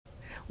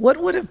What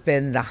would have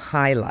been the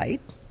highlight,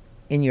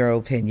 in your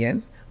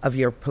opinion, of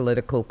your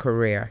political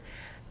career?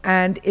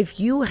 And if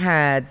you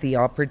had the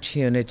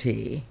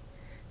opportunity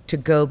to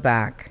go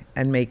back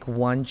and make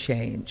one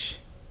change,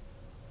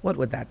 what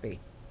would that be?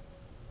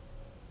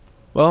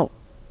 Well,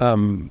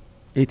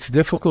 it's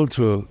difficult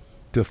to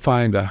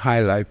find a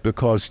highlight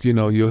because,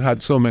 you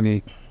had so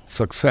many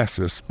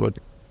successes. But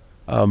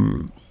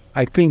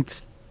I think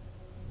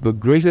the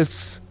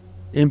greatest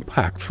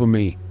impact for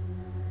me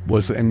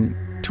was in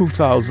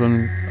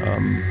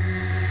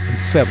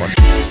 2007.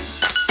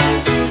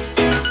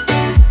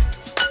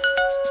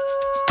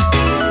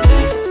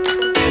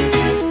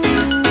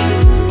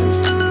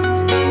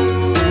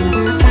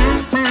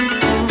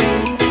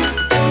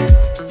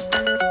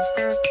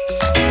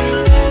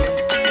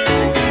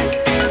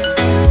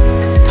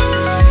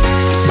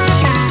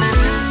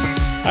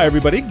 Hi,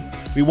 everybody.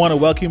 We want to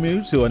welcome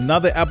you to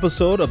another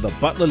episode of the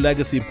Butler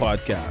Legacy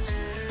Podcast.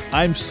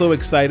 I'm so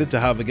excited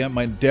to have again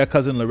my dear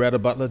cousin Loretta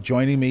Butler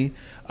joining me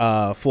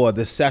for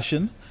this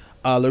session.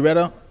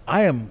 Loretta,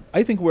 I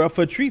think we're up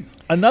for a treat.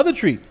 Another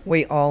treat.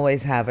 We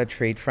always have a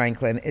treat,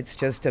 Franklin. It's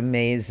just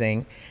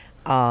amazing.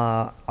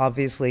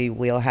 Obviously,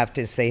 we'll have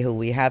to say who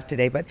we have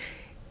today, but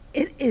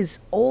it is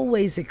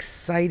always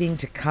exciting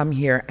to come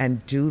here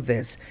and do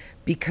this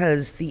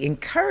because the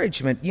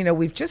encouragement,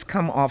 we've just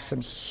come off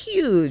some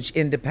huge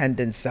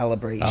independence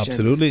celebrations.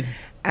 Absolutely.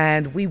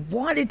 And we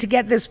wanted to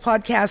get this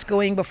podcast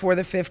going before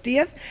the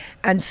 50th.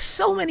 And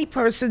so many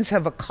persons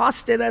have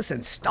accosted us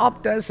and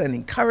stopped us and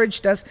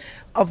encouraged us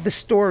of the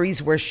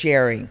stories we're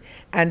sharing.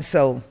 And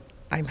so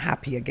I'm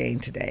happy again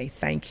today.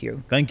 Thank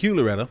you. Thank you,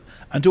 Loretta.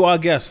 And to our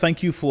guests,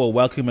 thank you for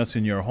welcoming us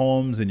in your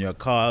homes, in your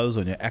cars,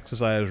 on your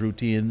exercise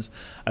routines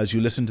as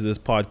you listen to this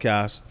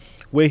podcast.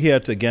 We're here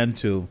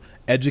to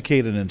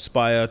educate and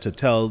inspire, to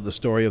tell the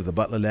story of the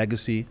Butler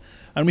legacy.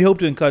 And we hope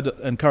to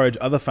encourage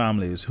other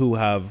families who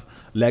have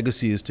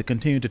legacies to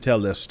continue to tell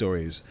their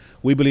stories.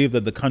 We believe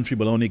that the country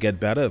will only get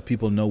better if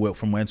people know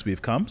from whence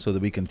we've come so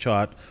that we can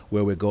chart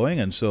where we're going.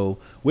 And so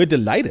we're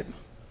delighted.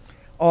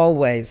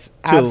 Always.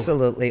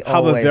 Absolutely. Have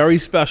always. A very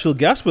special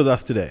guest with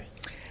us today.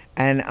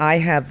 And I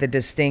have the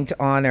distinct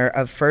honor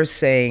of first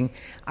saying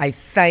I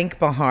thank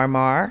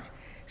Bahamas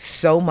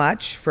so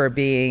much for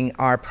being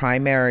our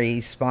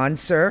primary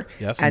sponsor.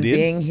 Yes, and indeed.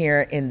 Being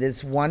here in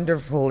this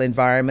wonderful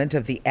environment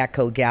of the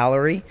Echo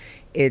Gallery.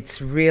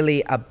 It's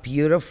really a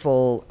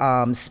beautiful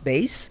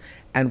space,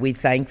 and we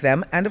thank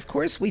them. And of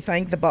course, we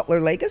thank the Butler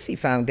Legacy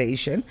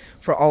Foundation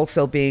for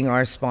also being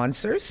our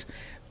sponsors.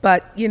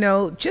 But,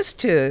 just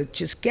to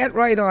get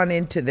right on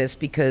into this,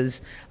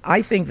 because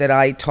I think that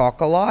I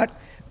talk a lot,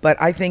 but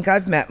I think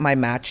I've met my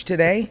match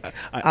today.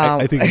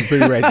 I think you're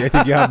pretty right. I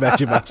think you have met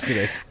your match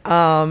today.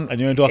 And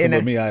you ain't talking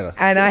about me either.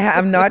 And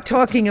I'm not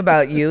talking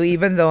about you,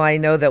 even though I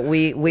know that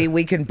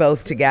we can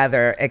both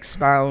together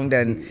expound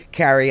and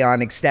carry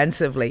on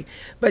extensively.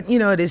 But,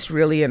 it is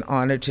really an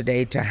honor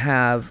today to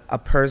have a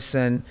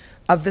person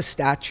of the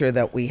stature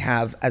that we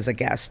have as a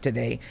guest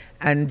today.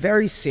 And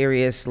very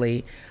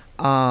seriously,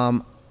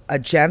 a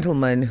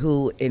gentleman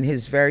who in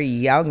his very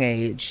young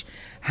age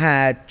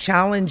had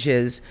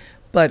challenges,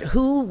 but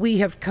who we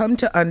have come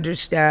to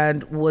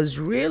understand was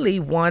really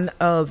one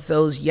of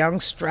those young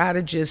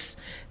strategists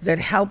that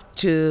helped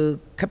to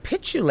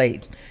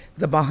capitulate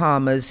the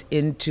Bahamas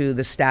into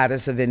the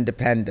status of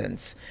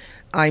independence.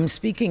 I'm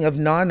speaking of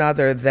none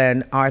other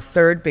than our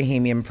third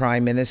Bahamian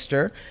Prime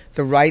Minister,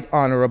 the Right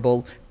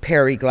Honorable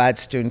Perry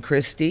Gladstone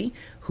Christie,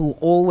 who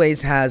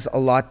always has a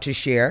lot to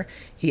share.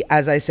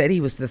 As I said, he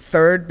was the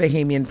third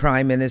Bahamian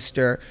Prime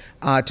Minister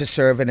to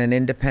serve in an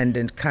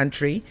independent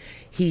country.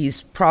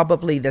 He's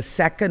probably the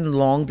second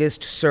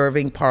longest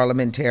serving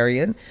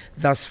parliamentarian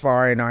thus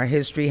far in our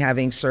history,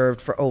 having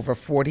served for over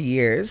 40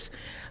 years.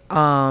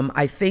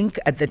 I think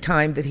at the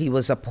time that he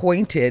was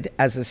appointed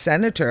as a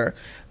senator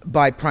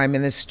by Prime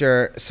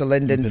Minister Sir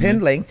Lynden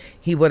Pindling,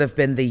 he would have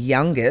been the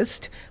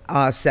youngest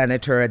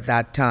senator at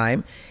that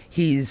time.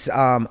 He's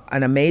an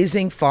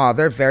amazing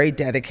father, very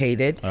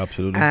dedicated.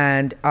 Absolutely.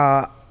 And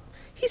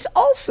he's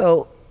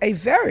also a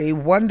very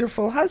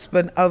wonderful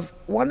husband of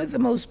one of the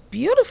most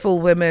beautiful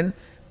women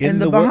in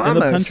the Bahamas. In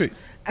the country.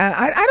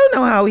 I don't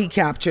know how he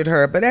captured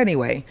her, but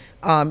anyway,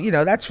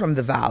 that's from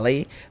the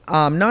Valley.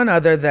 None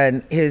other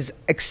than his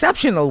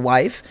exceptional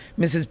wife,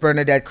 Mrs.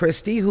 Bernadette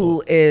Christie,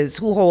 who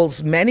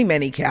holds many,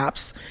 many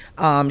caps.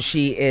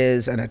 She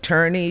is an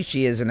attorney,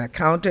 she is an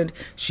accountant,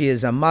 she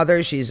is a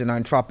mother, she's an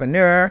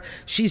entrepreneur.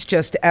 She's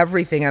just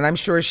everything, and I'm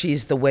sure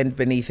she's the wind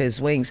beneath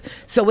his wings.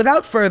 So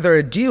without further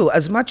ado,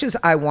 as much as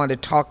I want to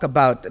talk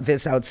about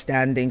this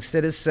outstanding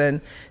citizen,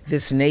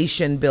 this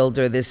nation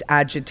builder, this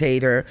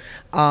agitator,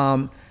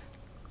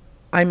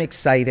 I'm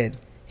excited.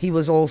 He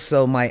was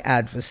also my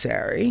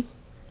adversary,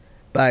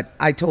 but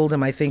I told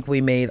him I think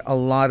we made a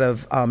lot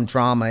of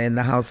drama in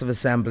the House of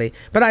Assembly.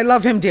 But I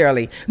love him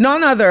dearly.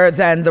 None other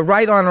than the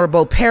Right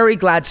Honorable Perry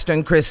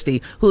Gladstone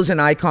Christie, who's an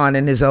icon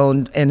in his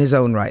own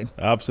right.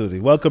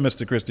 Absolutely. Welcome,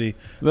 Mr. Christie.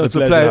 Well, it's a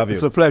pleasure to have you.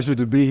 It's a pleasure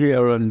to be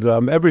here, and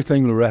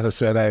everything Loretta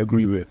said, I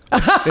agree with.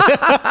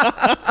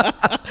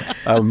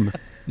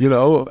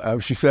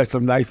 She said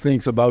some nice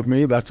things about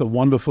me. That's a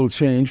wonderful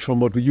change from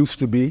what we used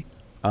to be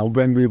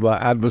when we were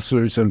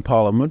adversaries in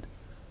Parliament.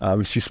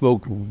 She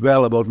spoke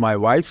well about my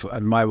wife,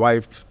 and my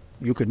wife,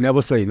 you could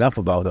never say enough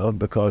about her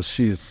because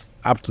she's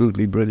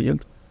absolutely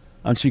brilliant.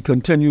 And she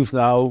continues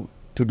now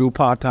to do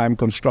part-time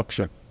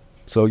construction.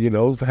 So,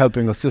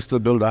 helping her sister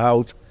build a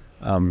house.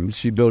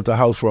 She built a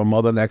house for her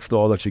mother next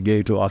door that she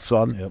gave to our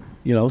son.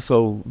 Yep.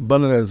 So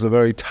Bernadette is a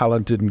very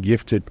talented and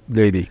gifted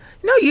lady.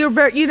 No, you're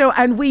very,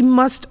 and we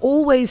must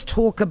always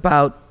talk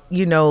about,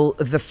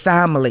 the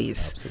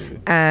families. Absolutely.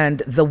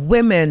 And the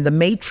women, the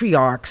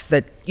matriarchs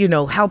that,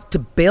 helped to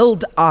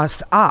build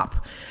us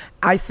up.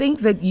 I think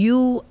that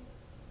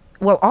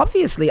well,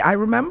 obviously, I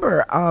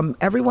remember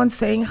everyone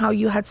saying how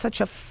you had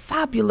such a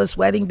fabulous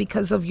wedding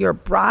because of your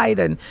bride,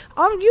 and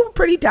you were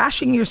pretty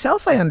dashing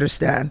yourself, I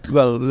understand.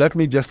 Well, let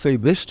me just say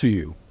this to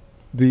you.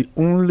 The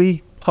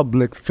only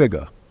public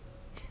figure,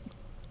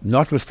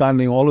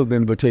 notwithstanding all of the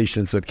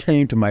invitations that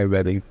came to my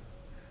wedding,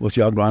 was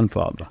your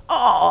grandfather.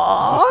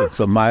 Aww.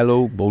 Sir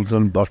Milo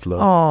Bolton Butler,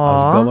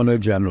 as Governor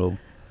General.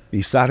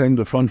 He sat in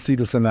the front seat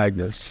of St.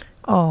 Agnes.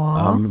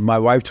 My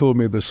wife told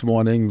me this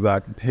morning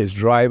that his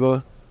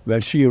driver, when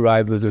she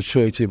arrived at the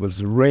church, it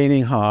was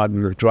raining hard,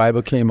 and the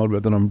driver came out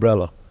with an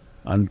umbrella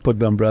and put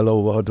the umbrella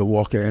over her to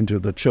walk her into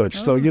the church.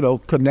 So,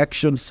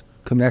 connections.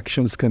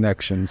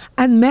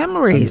 And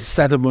memories. And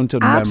settlement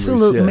and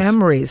absolute memories. Yes.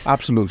 Memories.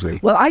 Absolutely.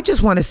 Well, I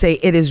just want to say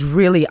it is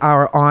really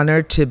our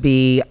honor to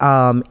be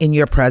in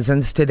your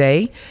presence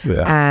today.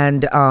 Yeah.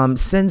 And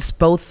since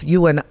both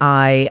you and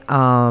I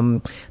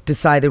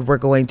decided we're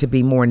going to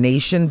be more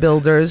nation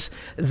builders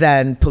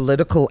than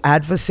political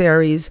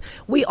adversaries,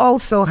 we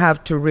also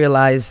have to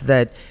realize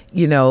that,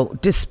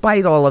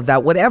 despite all of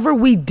that, whatever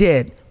we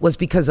did was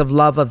because of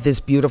love of this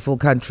beautiful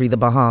country, the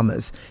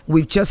Bahamas.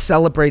 We've just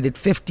celebrated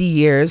 50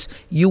 years.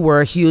 You were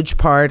a huge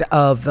part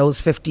of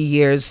those 50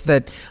 years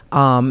that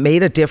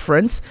made a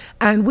difference.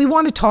 And we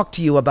want to talk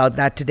to you about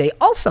that today.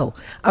 Also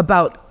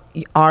about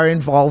our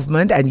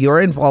involvement and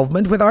your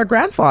involvement with our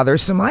grandfather,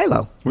 Sir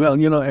Milo. Well,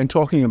 and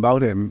talking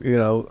about him,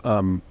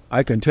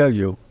 I can tell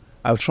you,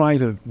 I was trying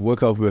to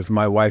work out with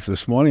my wife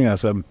this morning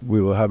as we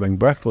were having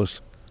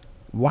breakfast.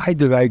 Why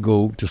did I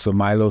go to Sir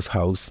Milo's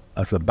house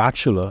as a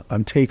bachelor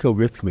and take her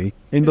with me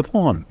in the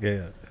pond?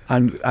 Yeah.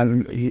 And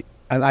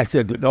I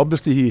said,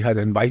 obviously he had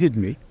invited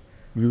me.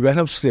 We went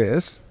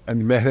upstairs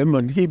and met him,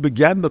 and he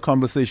began the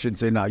conversation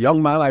saying, now,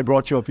 young man, I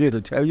brought you up here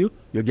to tell you,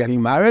 you're getting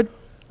married.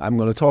 I'm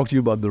going to talk to you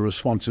about the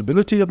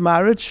responsibility of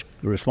marriage,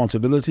 the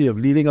responsibility of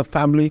leading a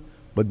family,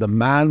 but the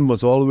man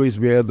must always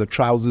wear the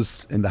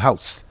trousers in the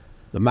house.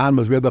 The man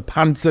must wear the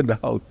pants in the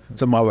house.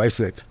 So my wife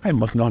said, I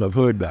must not have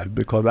heard that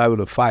because I would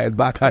have fired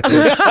back at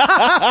him.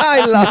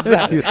 I love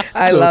that.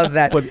 I love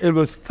that. But it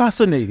was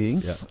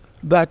fascinating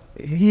that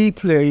he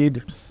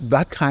played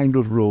that kind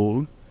of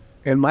role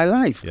in my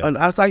life. Yeah. And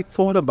as I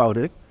thought about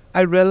it,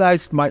 I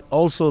realized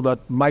also that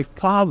my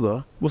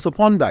father was a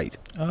pondite.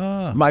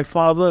 My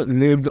father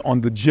lived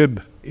on the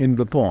jib in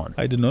the pond.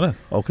 I didn't know that.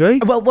 Okay.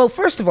 Well,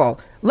 first of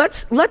all,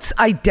 let's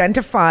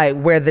identify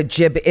where the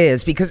jib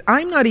is, because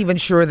I'm not even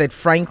sure that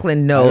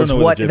Franklyn knows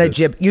what the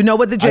jib. You know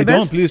what the jib is? I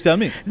don't. Please tell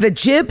me. The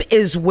jib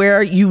is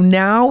where you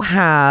now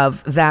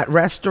have that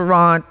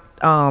restaurant.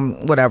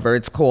 Whatever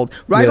it's called,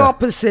 right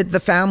opposite the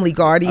Family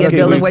Guardian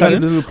building.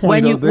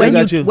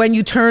 When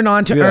you turn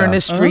onto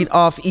Ernest Street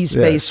off East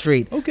Bay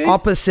Street,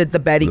 opposite the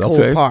Betty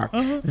Cole Park,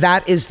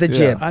 that is the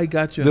jib. I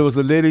got you. There was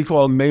a lady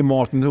called May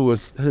Morton who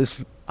was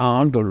his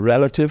aunt or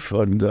relative,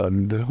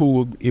 and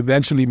who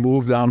eventually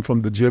moved down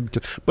from the jib.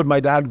 But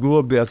my dad grew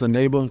up there as a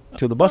neighbor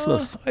to the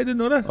Bustlers. I didn't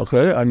know that.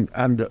 Okay,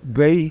 and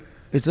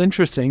it's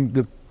interesting.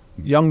 The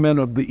young men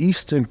of the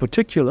East, in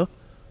particular,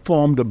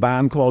 formed a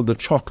band called the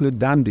Chocolate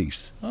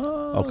Dandies.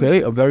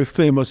 Okay, a very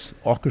famous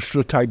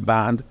orchestra-type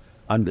band.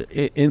 And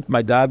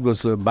my dad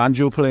was a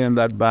banjo player in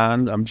that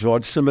band.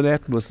 George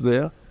Simonet was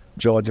there.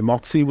 George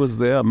Moxie was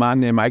there. A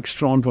man named Ike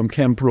Strawn from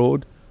Kemp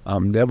Road.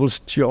 Neville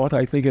Stewart,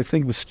 I think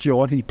it was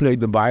Stewart. He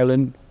played the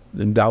violin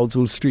in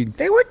Dowdesville Street.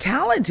 They were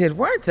talented,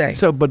 weren't they?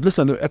 So, but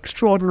listen,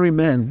 extraordinary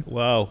men.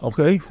 Wow.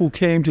 Okay, who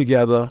came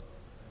together.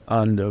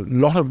 And a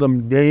lot of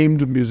them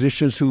named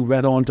musicians who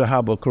went on to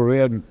have a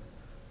career.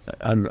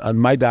 And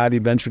my dad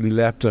eventually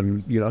left,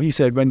 and he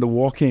said when the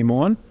war came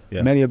on,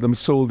 many of them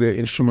sold their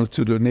instruments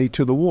to donate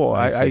to the war.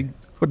 I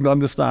couldn't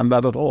understand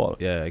that at all.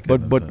 Yeah,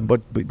 but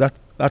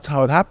that's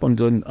how it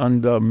happened,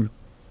 and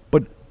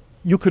but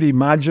you could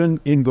imagine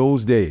in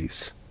those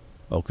days,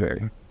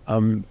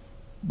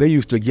 they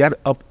used to get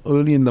up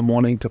early in the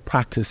morning to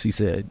practice. He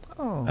said,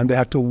 and they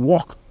had to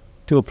walk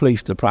to a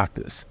place to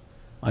practice,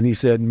 and he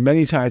said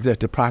many times they had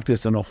to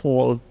practice in a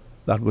hall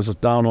that was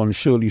down on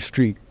Shirley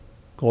Street,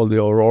 called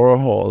the Aurora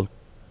Hall,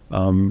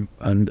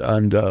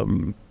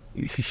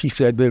 he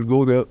said they'd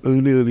go there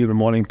early in the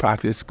morning,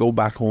 practice, go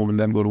back home, and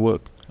then go to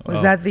work.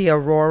 Was that the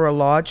Aurora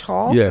Lodge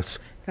Hall? Yes.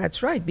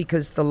 That's right,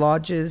 because the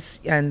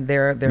lodges and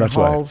their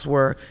halls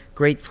were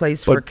great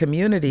place for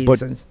communities.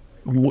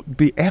 But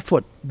the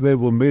effort they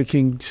were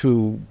making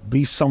to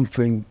be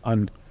something,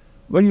 and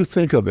when you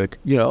think of it,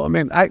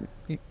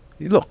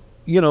 look,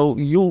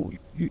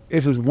 it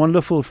is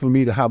wonderful for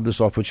me to have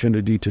this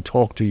opportunity to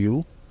talk to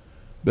you,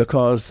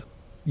 because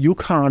you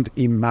can't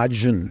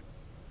imagine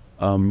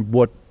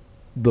what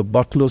the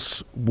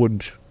Butlers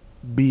would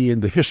be in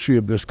the history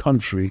of this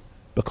country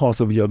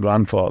because of your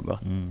grandfather.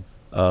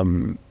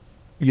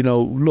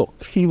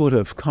 Look, he would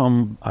have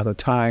come at a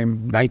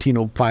time,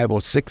 1905 or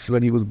 6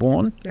 when he was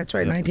born. That's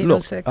right,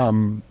 1906.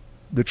 Look,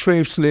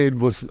 the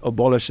slave was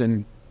abolished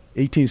in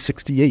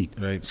 1868.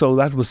 Right. So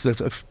that was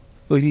just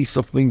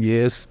 30-something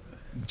years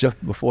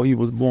just before he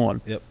was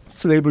born. Yep.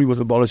 Slavery was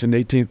abolished in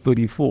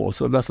 1834.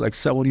 So that's like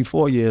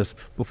 74 years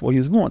before he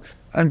was born.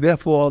 And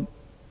therefore,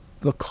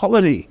 the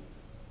colony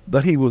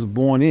that he was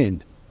born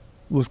in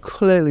was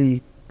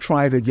clearly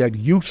trying to get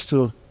used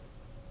to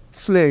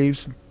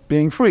slaves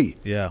being free.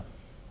 Yeah.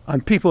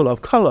 And people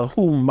of color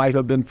who might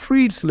have been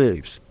freed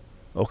slaves,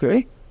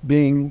 okay,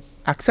 being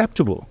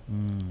acceptable.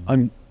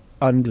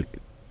 And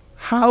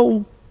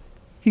how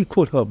he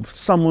could have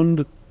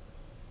summoned,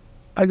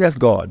 I guess,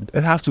 God.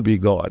 It has to be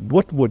God.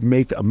 What would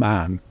make a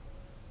man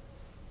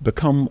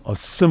become a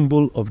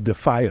symbol of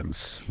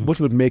defiance? What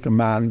would make a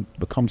man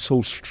become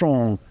so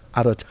strong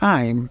at a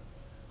time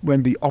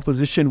when the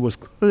opposition was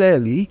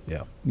clearly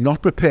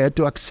not prepared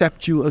to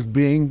accept you as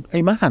being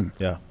a man?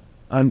 Yeah.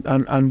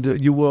 And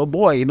you were a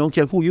boy, you don't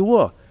care who you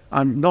were.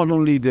 And not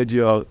only did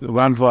your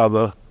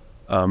grandfather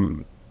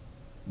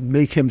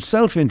make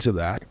himself into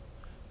that,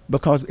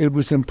 because it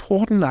was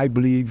important, I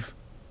believe,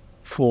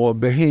 for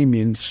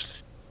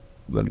Bahamians,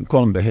 well,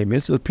 call them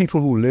Bahamians, the people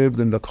who lived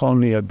in the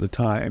colony at the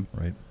time,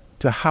 Right.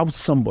 to have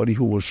somebody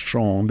who was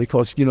strong,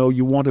 because,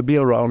 you want to be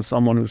around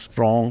someone who's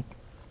strong,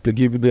 to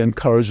give you the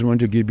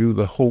encouragement, to give you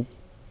the hope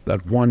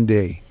that one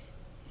day,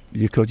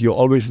 because you're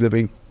always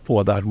living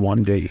for that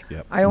one day.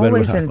 Yep. I when it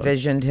always happened.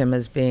 envisioned him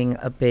as being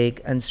a big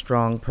and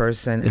strong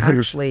person.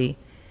 Actually,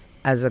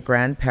 as a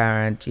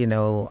grandparent,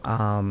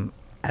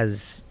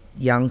 as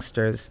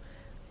youngsters,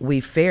 we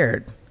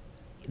feared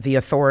the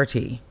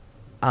authority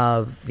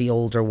of the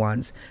older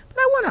ones. But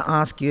I want to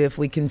ask you if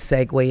we can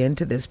segue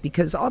into this,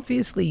 because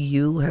obviously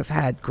you have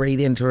had great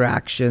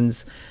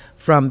interactions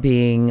from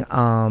being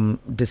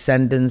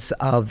descendants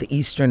of the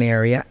eastern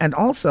area and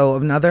also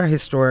another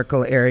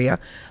historical area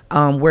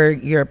where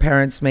your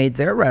parents made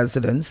their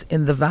residence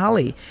in the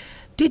valley.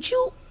 Did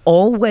you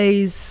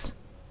always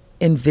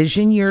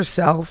envision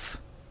yourself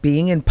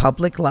being in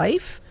public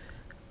life?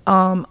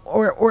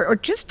 Or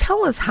just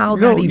tell us how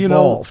that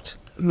evolved.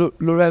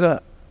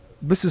 Loretta,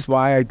 this is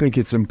why I think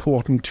it's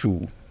important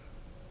to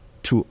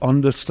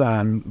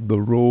understand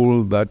the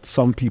role that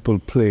some people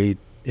played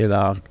in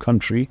our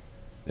country,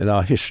 in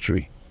our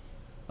history.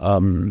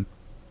 A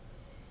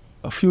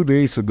few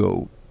days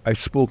ago, I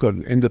spoke at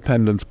an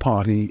independence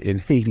party in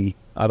Haiti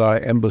at our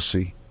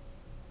embassy,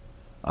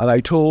 and I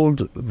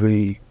told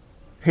the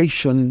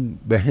Haitian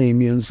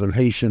Bahamians and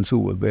Haitians who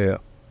were there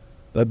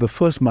that the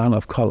first man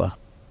of color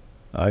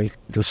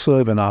to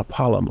serve in our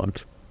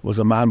parliament was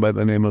a man by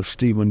the name of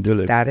Stephen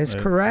Dillard. That is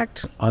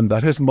correct. And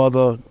that his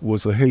mother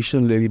was a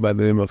Haitian lady by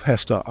the name of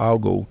Hester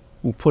Argo,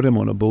 who put him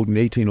on a boat in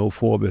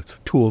 1804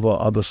 with 2 of her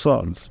other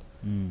sons.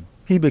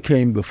 He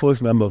became the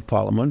first member of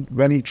parliament.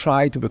 When he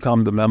tried to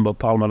become the member of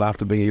parliament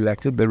after being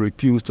elected, they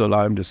refused to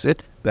allow him to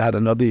sit. They had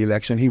another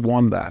election. He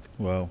won that.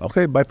 Wow.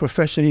 Okay, by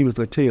profession, he was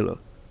a tailor.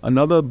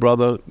 Another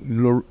brother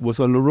was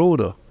a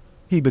Loretta.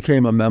 He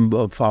became a member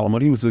of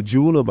parliament. He was a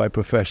jeweler by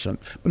profession.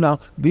 But now,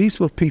 these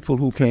were people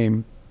who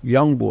came,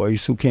 young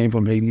boys who came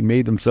from Haiti,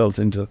 made themselves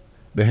into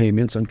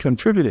Bahamians and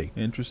contributing.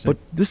 Interesting. But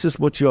this is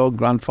what your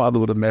grandfather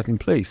would have met in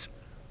place.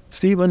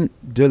 Stephen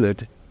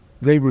Dillard,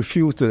 they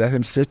refused to let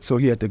him sit, so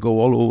he had to go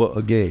all over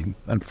again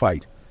and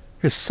fight.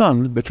 His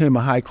son became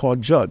a high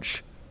court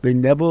judge. They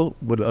never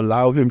would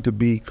allow him to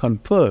be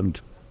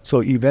confirmed.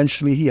 So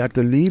eventually he had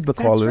to leave the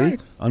colony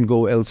and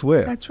go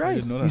elsewhere. That's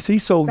right. You see,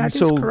 so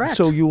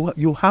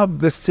you have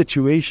this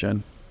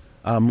situation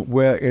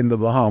where in the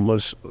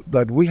Bahamas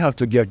that we have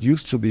to get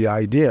used to the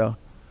idea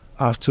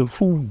as to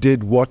who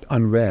did what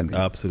and when.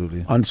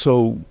 Absolutely. And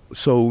so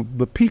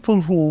the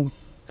people who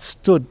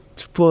stood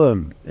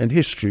firm in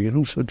history and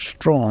who stood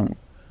strong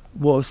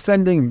were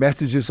sending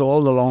messages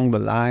all along the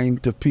line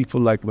to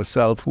people like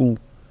myself who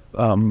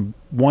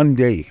one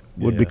day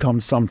would become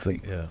something.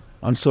 Yeah.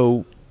 And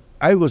so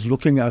I was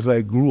looking as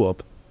I grew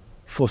up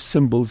for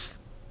symbols.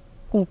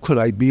 Who could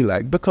I be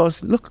like?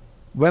 Because look,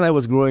 when I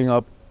was growing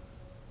up,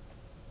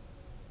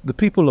 the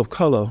people of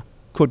color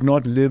could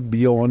not live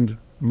beyond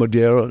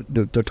Madeira,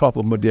 the top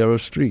of Madeira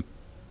Street,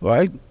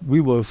 right? We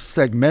were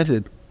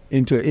segmented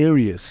into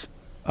areas.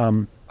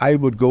 I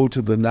would go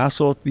to the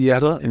Nassau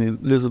Theater in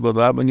Elizabeth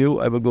Avenue.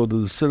 I would go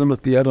to the Cinema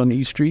Theater on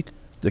East Street,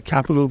 the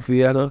Capitol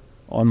Theater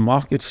on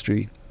Market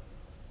Street,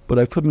 but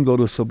I couldn't go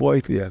to Savoy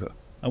Theater.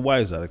 And why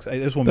is that? I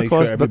just want to make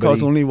sure everybody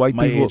because only white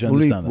my people, age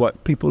understand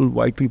that.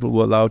 white people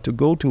were allowed to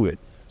go to it.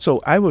 So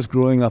I was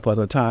growing up at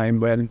a time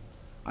when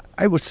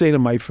I would say to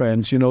my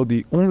friends,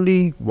 the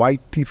only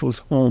white people's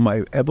home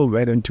I ever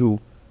went into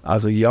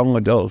as a young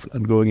adult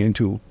and going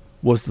into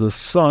was the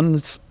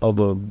sons of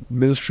a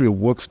Ministry of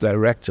Works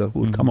director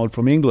who had come out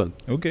from England.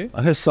 Okay.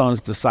 And his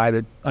sons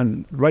decided,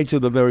 and right to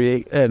the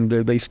very end,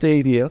 they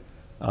stayed here.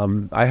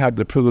 I had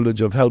the privilege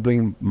of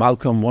helping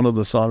Malcolm, one of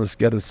the sons,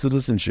 get his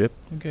citizenship.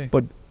 Okay.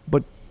 But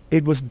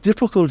it was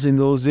difficult in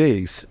those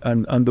days,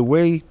 and the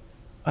way,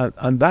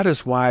 and that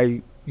is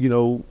why,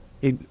 in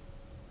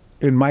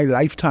my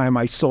lifetime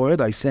I saw it,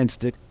 I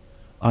sensed it,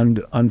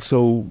 and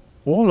so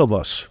all of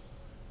us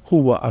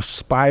who were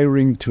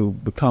aspiring to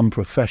become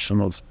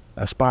professionals,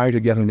 aspire to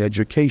get an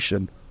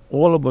education,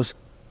 all of us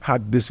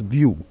had this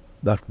view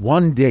that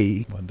one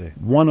day,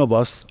 one of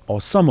us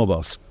or some of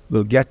us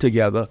will get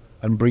together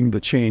and bring the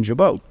change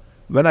about.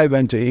 When I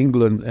went to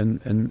England in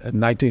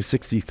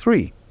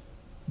 1963,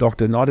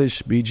 Dr.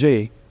 Nottish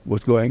B.J.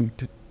 was going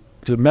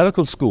to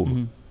medical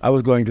school. I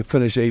was going to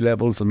finish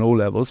A-levels and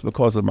O-levels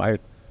because of my,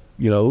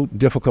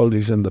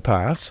 difficulties in the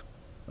past.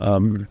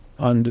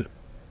 And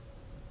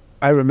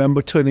I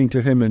remember turning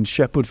to him in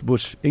Shepherd's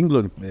Bush,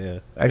 England. Yeah.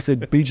 I said,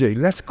 BJ,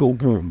 let's go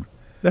home.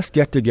 Let's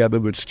get together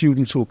with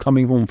students who are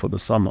coming home for the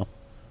summer,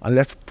 and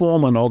let's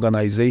form an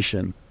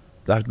organization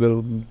that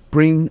will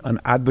bring and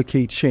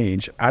advocate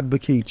change,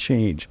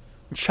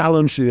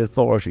 challenge the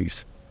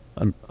authorities.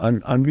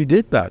 And we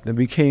did that. And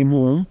we came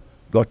home,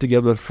 got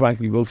together with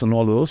Franklyn Wilson,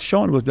 all of those.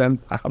 Sean was then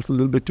perhaps a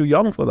little bit too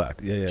young for that.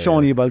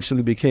 Sean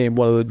eventually became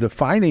one of the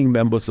defining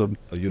members of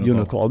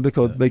UNICOL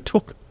because they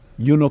took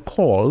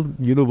UNICOL,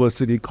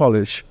 University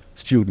College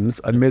students,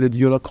 and made it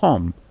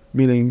UNICOM,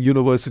 meaning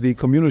University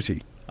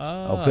Community.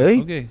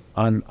 Okay?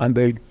 And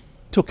they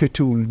took it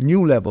to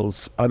new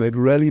levels, and it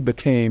really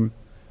became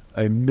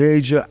a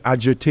major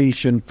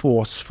agitation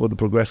force for the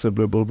Progressive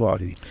Liberal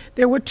Party.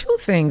 There were two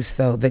things,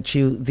 though, that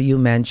you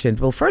mentioned.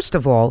 Well, first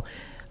of all,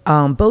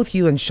 both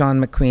you and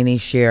Sean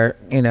McQueenie share,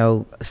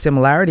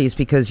 similarities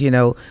because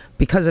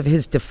of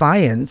his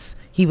defiance,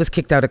 he was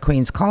kicked out of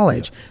Queen's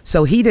College. Yeah.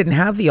 So he didn't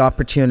have the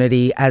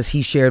opportunity, as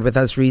he shared with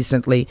us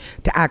recently,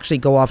 to actually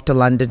go off to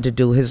London to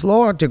do his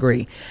law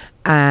degree.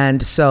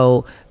 And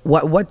so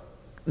what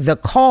the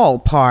call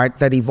part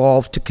that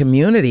evolved to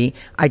community,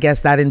 I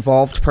guess that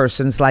involved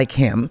persons like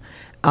him,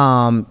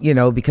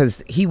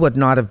 because he would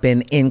not have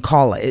been in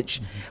college.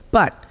 Mm-hmm.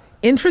 But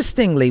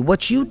interestingly,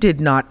 what you did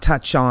not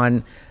touch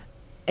on,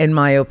 in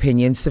my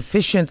opinion,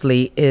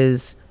 sufficiently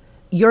is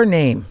your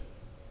name,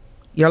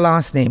 your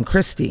last name,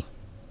 Christie,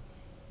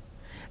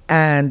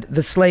 and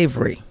the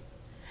slavery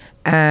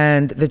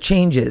and the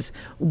changes.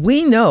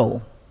 We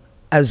know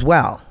as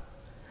well,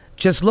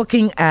 just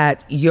looking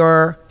at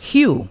your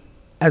hue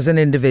as an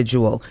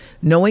individual,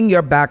 knowing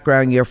your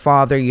background, your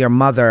father, your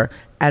mother,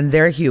 and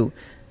their hue,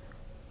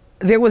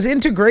 there was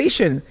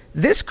integration.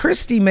 This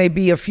Christie may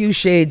be a few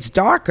shades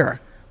darker,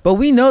 but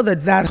we know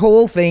that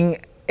whole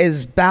thing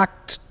is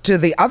back to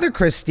the other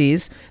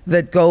Christies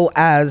that go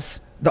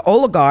as the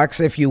oligarchs,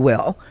 if you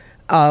will,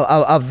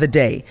 of the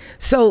day.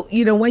 So,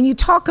 when you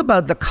talk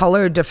about the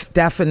color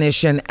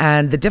definition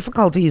and the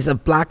difficulties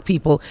of black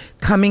people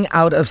coming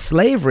out of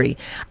slavery,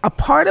 a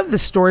part of the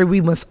story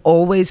we must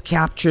always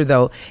capture,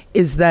 though,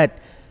 is that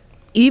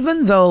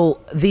even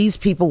though these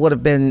people would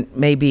have been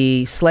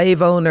maybe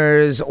slave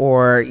owners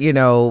or,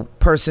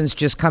 persons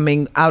just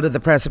coming out of the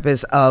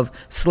precipice of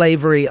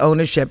slavery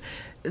ownership,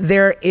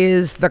 there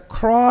is the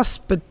cross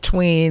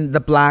between the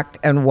black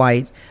and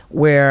white,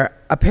 where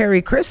a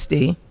Perry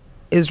Christie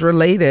is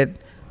related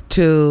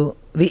to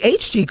the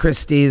H.G.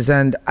 Christies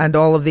and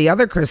all of the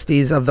other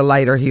Christies of the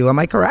lighter hue. Am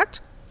I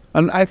correct?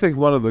 And I think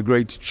one of the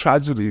great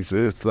tragedies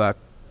is that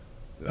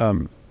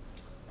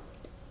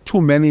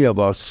too many of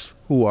us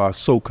who are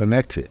so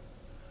connected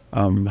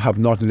have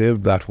not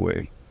lived that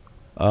way.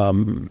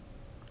 One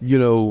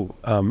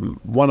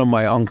of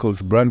my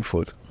uncles,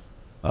 Brentford,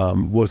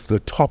 was the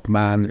top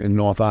man in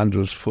North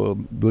Andrews for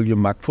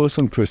William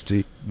Macpherson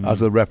Christie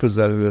as a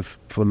representative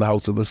from the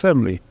House of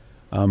Assembly.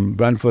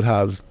 Brentford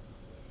has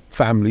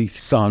family,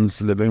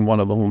 sons living, one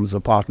of whom is a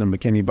partner in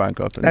McKinney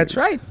Bancroft. That's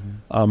right.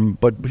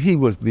 But he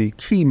was the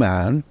key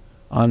man,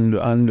 and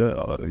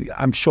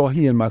I'm sure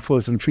he and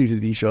Macpherson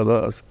treated each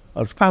other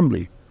as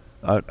family.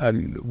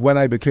 And when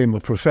I became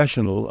a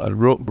professional,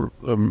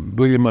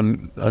 William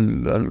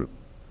and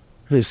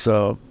his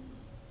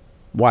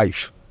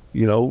wife,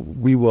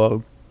 we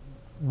were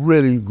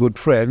really good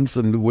friends,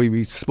 and the way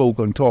we spoke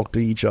and talked to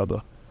each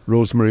other,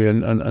 Rosemary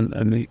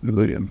and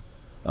William.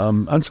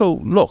 And so,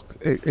 look,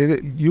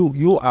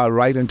 you are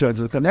right in terms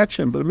of the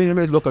connection, but I mean,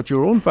 look at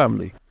your own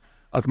family.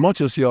 As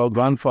much as your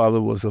grandfather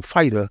was a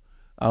fighter,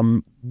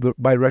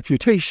 by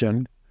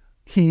reputation,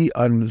 he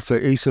and Sir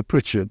Asa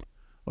Pritchard,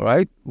 all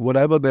right,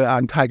 whatever their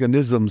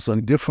antagonisms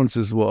and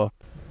differences were,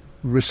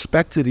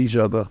 respected each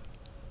other,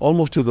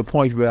 almost to the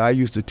point where I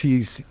used to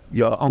tease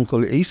your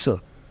Uncle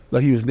Asa,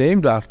 that he was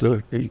named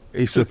after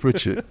Asa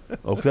Pritchard,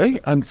 okay?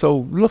 And so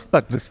look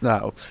at this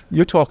now.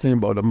 You're talking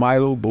about a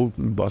Milo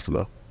Bolton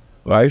bustler,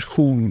 right,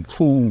 who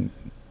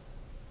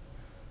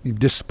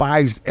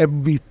despised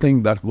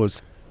everything that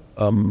was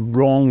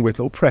wrong with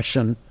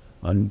oppression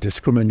and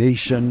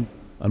discrimination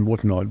and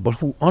whatnot, but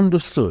who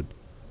understood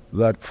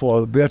that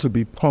for there to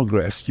be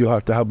progress, you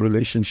have to have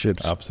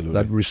relationships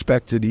Absolutely. that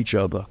respected each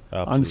other.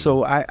 Absolutely. And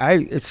so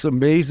it's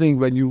amazing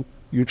when you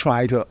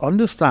try to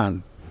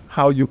understand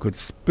how you could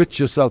split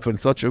yourself in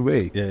such a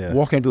way,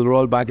 walk into the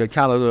Royal Bank of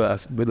Canada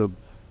with a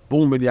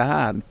boom in your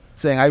hand,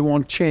 saying, I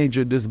want change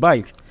in this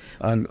bike.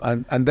 And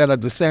then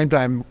at the same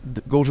time,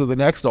 go to the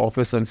next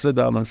office and sit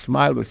down and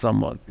smile with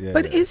someone. Yeah,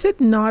 But is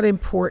it not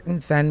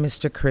important then,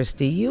 Mr.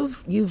 Christie?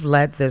 You've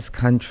led this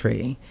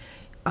country.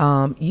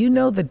 You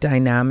know the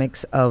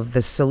dynamics of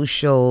the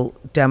social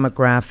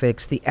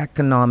demographics, the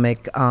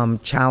economic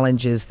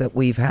challenges that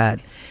we've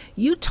had.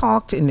 You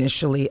talked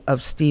initially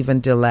of Stephen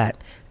Dillette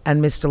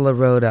and Mr.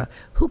 Loretta,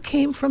 who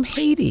came from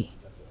Haiti.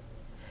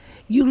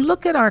 You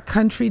look at our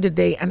country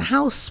today and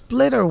how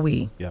split are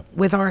we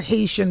with our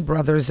Haitian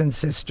brothers and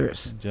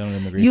sisters.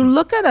 You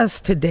look at us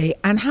today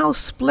and how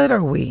split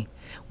are we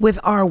with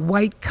our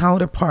white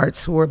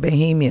counterparts who are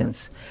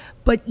Bahamians.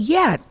 But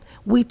yet,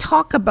 we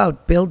talk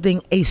about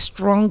building a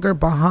stronger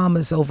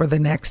Bahamas over the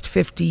next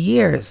 50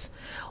 years.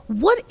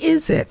 What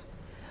is it?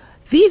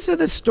 These are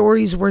the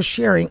stories we're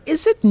sharing.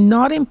 Is it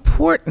not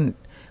important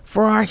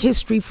for our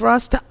history for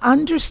us to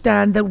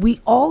understand that we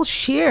all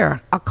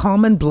share a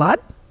common blood?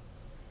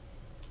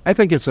 I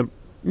think you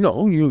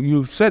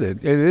said it.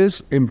 It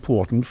is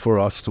important for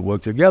us to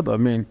work together. I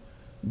mean,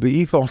 the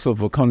ethos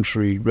of a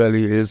country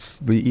really is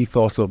the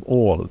ethos of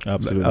all.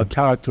 Absolutely. A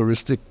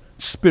characteristic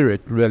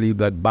spirit really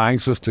that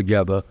binds us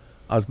together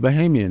as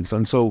Bahamians.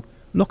 And so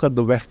look at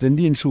the West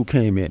Indians who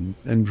came in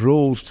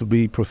droves to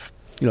be prison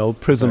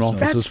officers,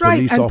 That's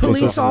right.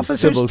 police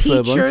officers, civil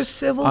teachers, servants,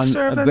 civil and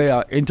servants. They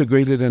are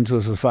integrated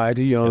into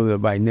society, they're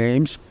by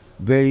names.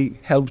 They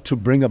help to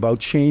bring about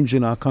change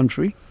in our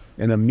country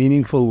in a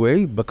meaningful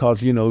way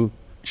because,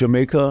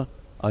 Jamaica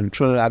and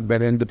Trinidad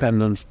went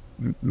independence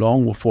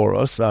long before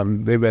us.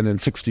 They went in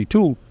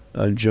 62,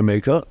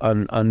 Jamaica,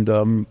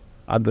 and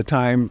at the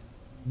time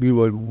we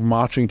were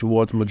marching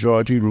towards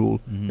majority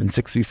rule in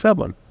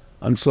 67.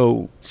 And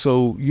so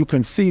you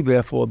can see,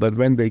 therefore, that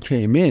when they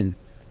came in,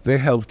 they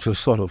helped to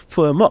sort of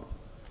firm up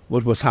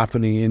what was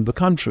happening in the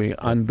country.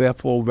 And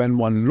therefore, when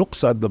one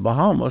looks at the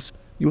Bahamas,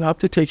 you have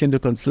to take into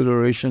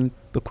consideration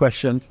the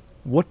question,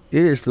 what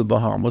is the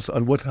Bahamas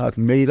and what has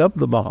made up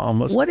the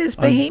Bahamas? What is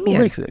Bahamian? Who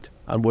makes it?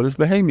 And what is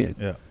Bahamian?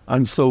 Yeah.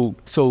 And so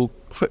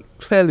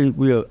clearly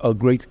we are a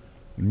great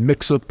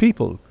mix of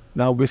people.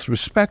 Now, with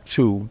respect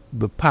to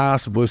the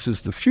past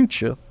versus the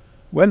future,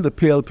 when the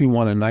PLP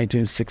won in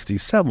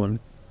 1967,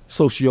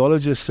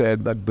 sociologists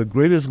said that the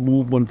greatest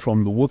movement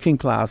from the working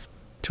class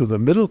to the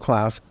middle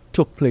class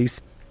took place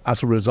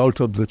as a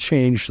result of the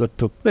change that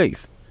took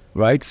place,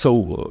 right?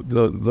 So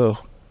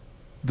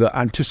the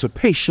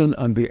anticipation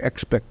and the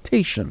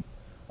expectation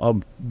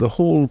of the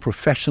whole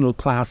professional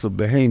class of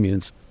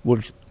Bahamians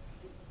was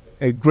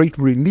a great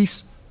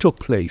release took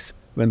place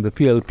when the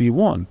PLP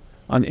won.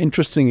 And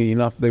interestingly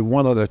enough, they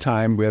won at a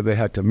time where they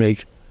had to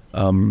make,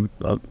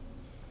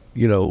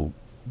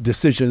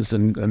 decisions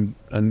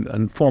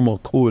and form a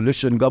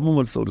coalition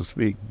government, so to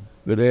speak,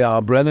 with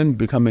A.R. Brennan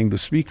becoming the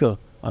speaker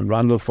and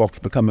Randall Fox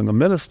becoming a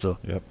minister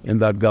in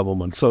that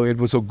government. So it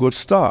was a good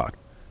start.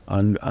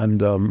 And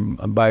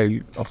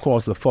by, of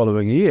course, the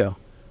following year,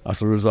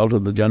 as a result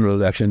of the general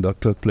election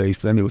that took place,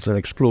 then there was an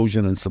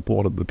explosion in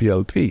support of the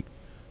PLP.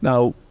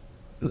 Now,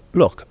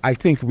 look, I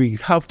think we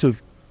have to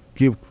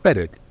give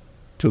credit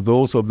to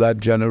those of that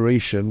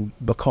generation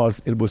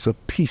because it was a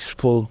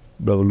peaceful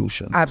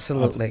revolution.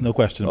 Absolutely. No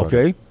question about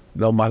Okay? it.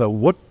 No matter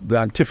what the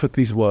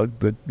antipathies were,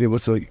 that there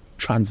was a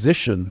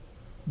transition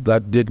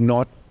that did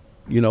not,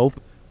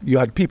 you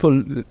had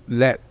people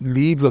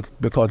leave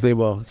because they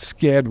were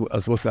scared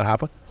as what's going to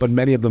happen, but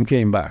many of them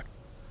came back,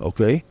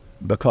 okay?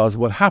 Because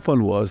what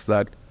happened was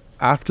that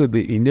after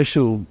the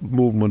initial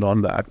movement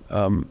on that,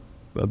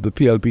 the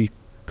PLP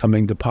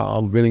coming to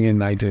power, winning in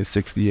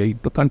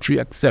 1968, the country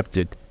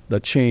accepted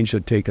that change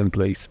had taken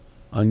place.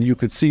 And you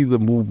could see the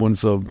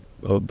movements of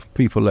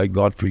people like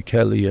Godfrey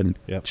Kelly and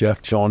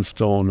Jeff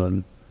Johnstone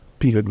and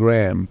Peter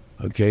Graham,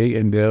 okay,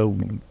 in their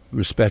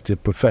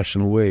respective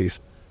professional ways,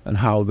 and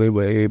how they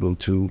were able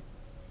to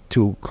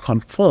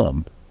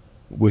conform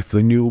with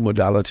the new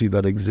modality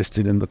that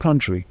existed in the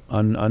country.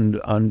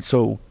 And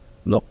so,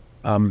 look,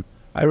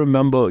 I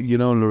remember,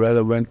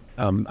 Loretta went,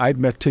 I'd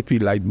met Tippy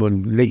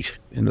Lightburn late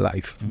in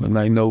life. And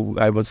I know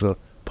I was a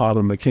part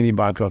of McKinney,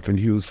 Bancroft and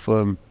Hughes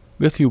firm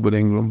with Hubert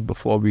Ingram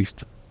before we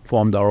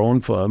formed our own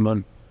firm.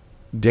 And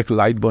Dick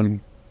Lightburn,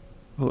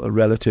 a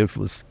relative,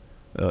 was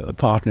a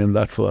partner in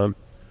that firm.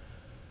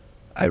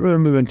 I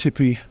remember when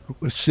Tippy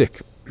was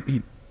sick,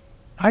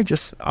 I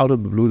just, out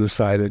of the blue,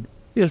 decided,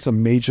 he's a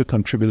major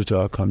contributor to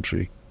our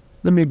country.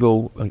 Let me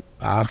go and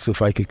ask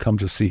if I could come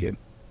to see him.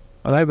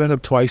 And I went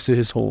up twice to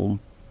his home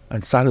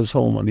and sat at his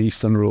home on the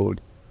Eastern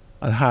Road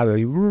and had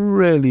a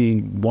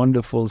really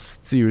wonderful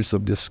series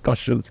of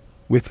discussions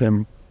with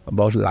him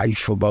about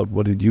life, about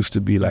what it used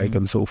to be like,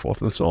 and so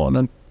forth and so on.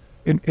 And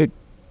it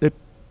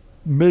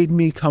made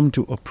me come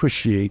to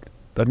appreciate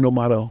that no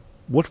matter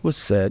what was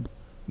said,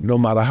 no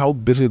matter how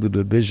bitter the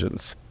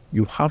divisions,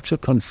 you have to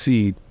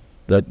concede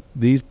that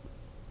these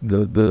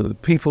the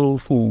people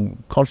who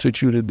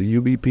constituted the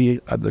UBP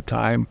at the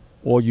time,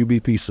 or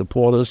UBP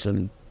supporters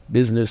and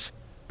business,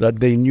 that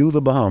they knew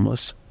the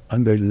Bahamas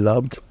and they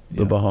loved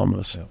the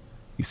Bahamas. Yeah.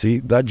 You see,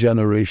 that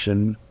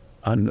generation,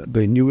 and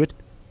they knew it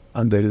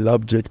and they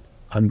loved it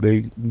and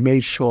they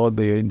made sure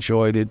they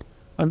enjoyed it,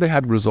 and they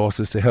had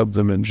resources to help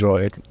them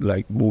enjoy it,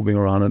 like moving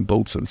around on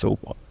boats and so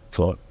forth.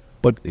 So,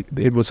 but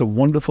it was a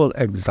wonderful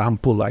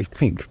example, I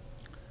think.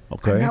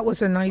 Okay, And that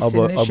was a nice of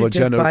a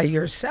initiative by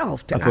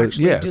yourself to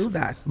actually do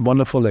that.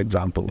 Wonderful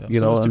example, Yeah. you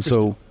So, know, Mr. and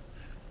so,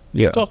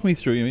 yeah. Talk me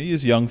through. You're a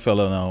young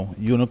fellow now.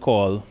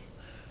 Unicall.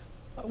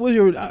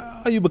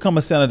 How you become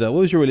a senator? What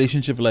was your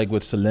relationship like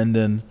with Sir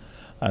Lyndon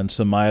and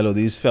Sir Milo,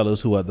 these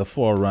fellows who are at the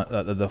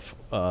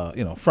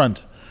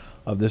front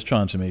of this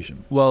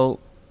transformation? Well,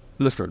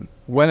 listen,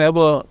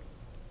 whenever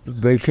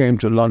they came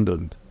to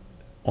London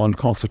on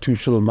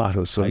constitutional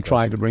matters and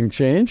trying to bring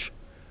change,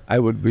 I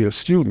would be a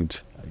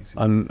student.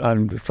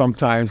 And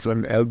sometimes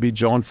when L.B.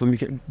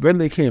 Johnson, when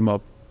they came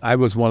up, I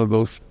was one of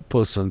those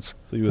persons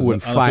who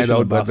would find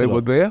out that they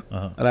were there,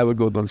 and I would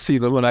go and see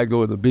them when I go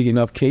with a big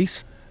enough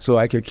case so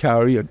I could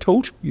carry a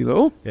tote, you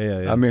know?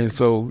 Yeah. I mean,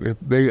 so if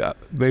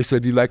they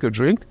said, "You like a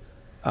drink?"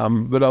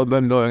 Without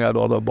them knowing, I'd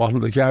order a bottle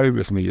to carry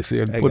with me, you see,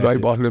 and put my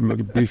bottle in my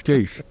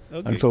briefcase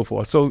and so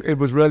forth. So it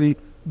was really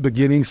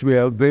beginnings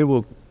where they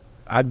were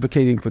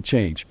advocating for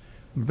change.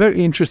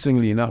 Very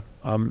interestingly enough,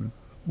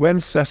 when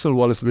Cecil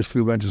Wallace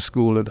Whitfield went to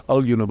school at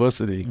Hull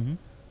University,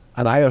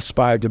 and I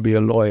aspired to be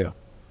a lawyer,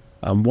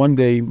 one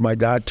day my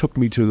dad took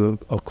me to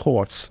the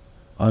courts,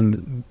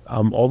 and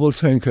Orville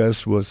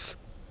Tinkhurst was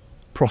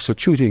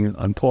prosecuting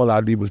and Paul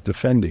Adley was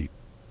defending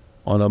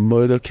on a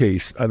murder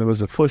case, and it was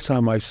the first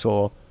time I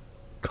saw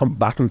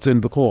combatants in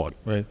the court.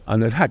 Right.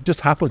 And it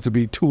just happened to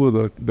be two of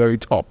the very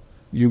top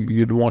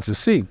you'd want to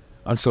see.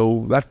 And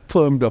so that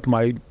firmed up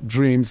my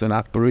dreams and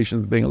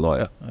aspirations of being a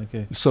lawyer.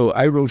 Okay. So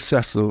I wrote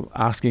Cecil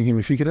asking him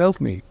if he could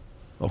help me.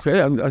 Okay,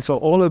 and so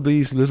all of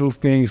these little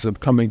things are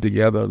coming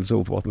together and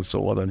so forth and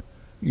so on. And,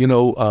 you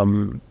know,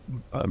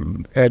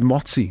 Ed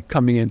Motsey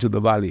coming into the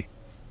valley,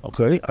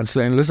 okay, and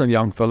saying, "Listen,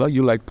 young fella,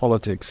 you like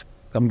politics,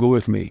 come go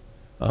with me."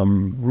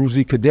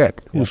 Ruzi Cadet,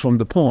 who's from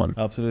the Pawn,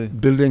 Absolutely.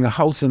 building a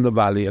house in the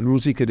valley, and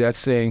Ruzi Cadet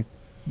saying,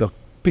 "The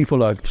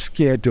people are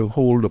scared to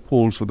hold the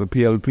polls for the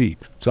PLP,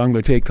 so I'm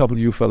going to take a couple of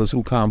you fellas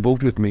who can't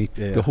vote with me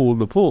to hold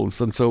the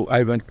polls." And so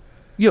I went,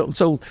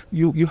 so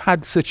you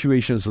had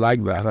situations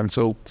like that, and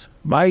so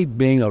my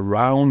being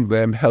around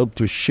them helped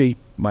to shape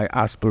my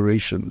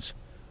aspirations,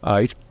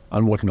 right,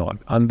 and whatnot.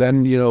 And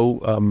then,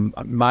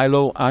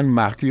 Milo and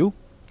Matthew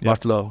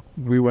Butler,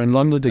 we were in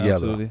London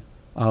together. Absolutely.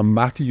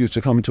 Matthew used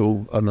to come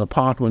to an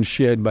apartment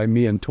shared by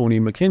me and Tony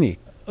McKinney,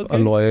 a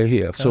lawyer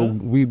here. So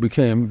we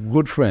became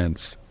good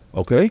friends,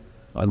 okay,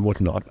 and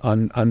whatnot.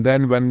 And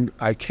then when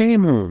I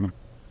came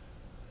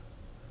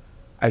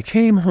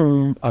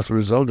home as a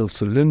result of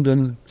Sir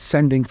Lyndon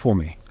sending for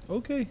me.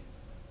 Okay.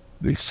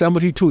 The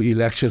 72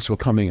 elections were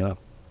coming up.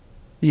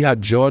 He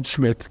had George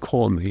Smith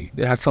call me.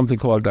 They had something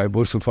called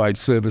Diversified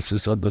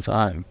Services at the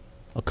time,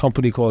 a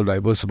company called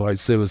Diversified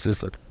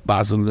Services at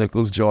Basil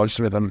Nichols, George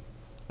Smith, and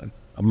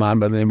a man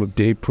by the name of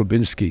Dave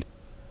Probinski.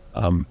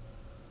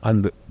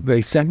 And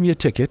they sent me a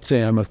ticket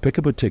saying I must pick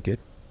up a ticket.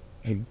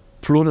 He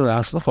flew and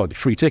asked for a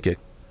free ticket.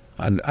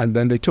 And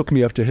then they took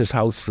me up to his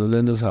house, Sir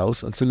Lyndon's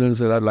house, and Sir Lyndon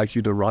said, "I'd like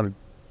you to run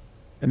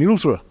in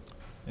Eleuthera."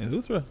 In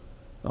Eleuthera.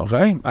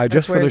 Okay, I That's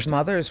just where finished. his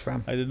mother is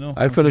from. I didn't know.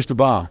 I finished the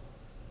bar.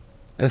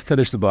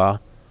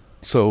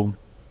 So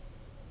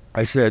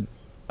I said,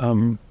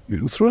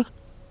 "Eleuthera?"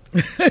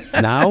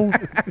 Now?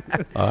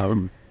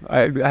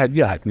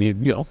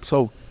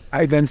 So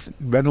I then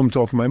went home to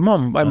talk to my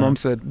mom. My mom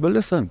said, "Well,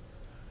 listen,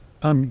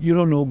 you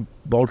don't know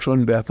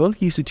Baltron Bethel?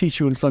 He used to teach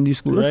you in Sunday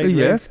school." I said,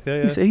 "Yes."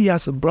 Yeah. He said, "He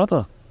has a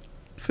brother,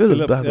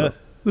 Philip Bethel." Yeah.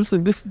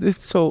 Listen, this.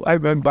 So I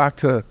went back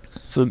to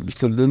Sir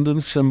Lyndon,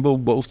 Simbo,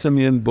 Bo,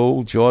 Simeon,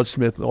 Bo, George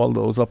Smith, all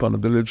those up on the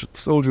village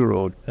Soldier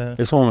Road.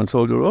 His home on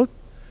Soldier Road.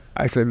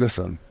 I said,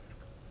 "Listen,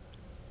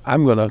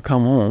 I'm going to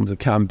come home to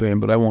campaign,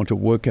 but I want to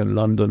work in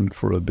London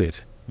for a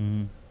bit."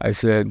 I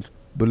said,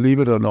 believe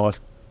it or not,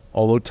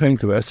 although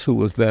Tinkhurst, who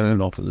was then in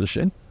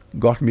opposition,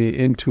 got me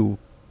into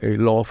a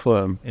law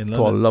firm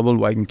called Lovell,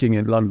 White and King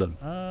in London.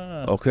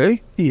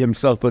 Okay? He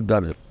himself had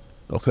done it.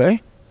 Okay?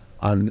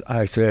 And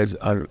I said,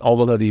 and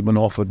Orville had even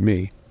offered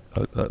me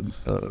a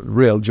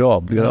real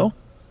job,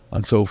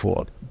 and so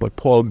forth. But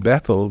Paul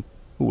Bethel,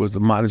 who was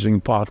the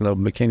managing partner of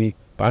McKinney,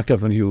 Barker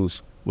and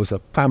Hughes, was a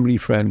family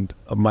friend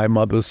of my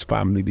mother's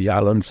family, the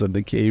Allens and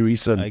the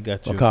Careys and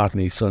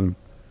McCartneys, and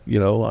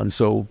and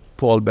so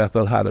Paul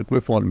Bethel had a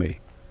grip on me,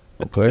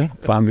 okay,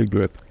 family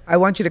grip. I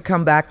want you to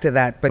come back to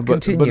that, but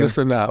continue. But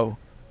listen now,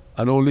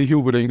 and only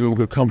Hubert Ingram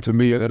could come to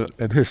me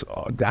at his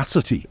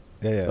audacity,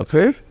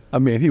 okay? I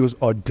mean, he was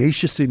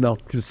audacious enough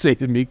to say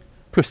to me,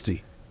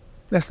 "Christie,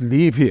 let's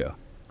leave here,"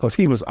 because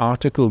he was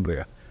articled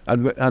there.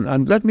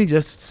 And let me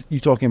just, you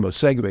talking about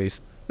segues,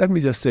 let me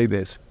just say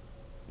this.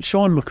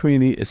 Sean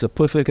McCreaney is a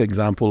perfect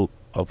example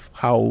of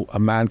how a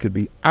man could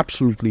be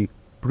absolutely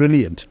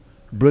brilliant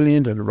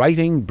in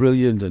writing,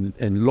 brilliant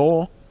in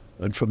law,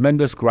 a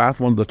tremendous graft,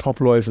 one of the top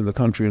lawyers in the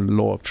country in the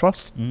law of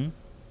trust,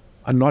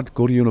 and not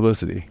go to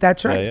university.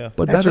 That's right. Yeah.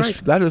 But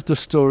That's that is the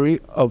story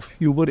of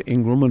Hubert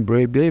Ingram and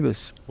Brave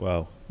Davis.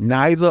 Wow.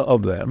 Neither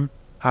of them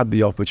had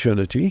the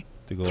opportunity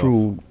To go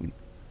through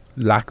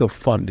lack of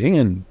funding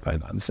and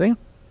financing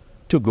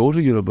to go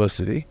to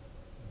university.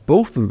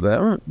 Both of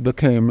them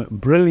became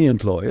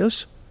brilliant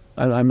lawyers,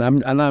 and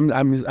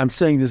I'm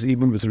saying this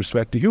even with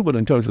respect to Hubert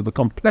in terms of the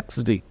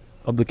complexity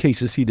of the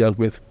cases he dealt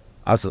with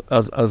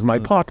as my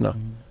partner.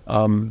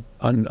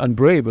 And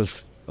Brave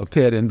was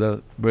appeared in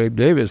the Brave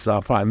Davis,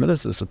 our Prime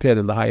Minister, appeared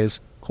in the highest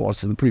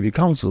courts in the Privy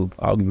Council,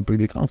 arguing the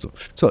Privy Council.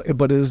 So,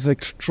 but it is an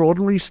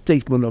extraordinary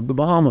statement of the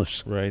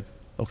Bahamas. Right.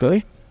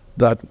 Okay,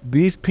 that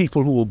these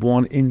people who were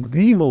born in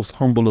the most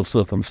humble of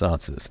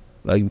circumstances,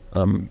 like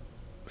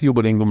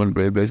Hubert Ingram and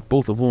Brave Davis,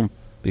 both of whom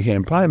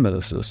became prime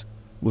ministers,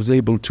 was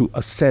able to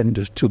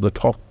ascend to the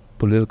top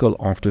political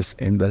office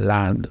in the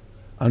land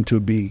and to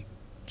be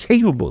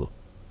capable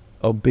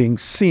of being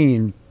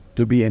seen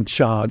to be in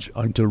charge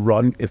and to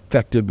run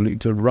effectively,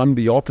 to run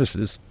the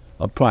offices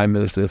of prime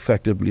minister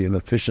effectively and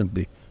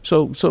efficiently.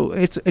 So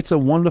it's a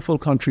wonderful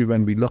country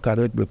when we look at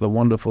it, with a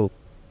wonderful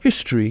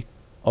history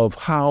of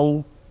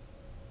how,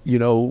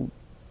 you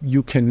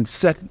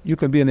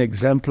can be an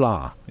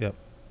exemplar Yep.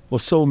 for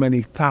so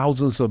many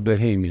thousands of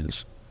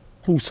Bahamians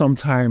who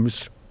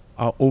sometimes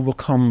are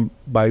overcome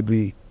by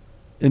the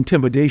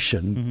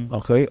intimidation,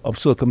 of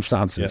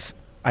circumstances.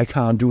 I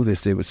can't do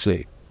this, they would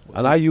say.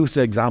 And I use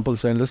the example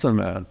saying, listen,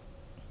 man,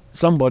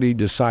 somebody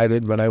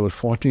decided when I was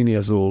 14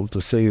 years old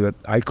to say that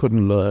I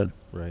couldn't learn.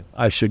 Right.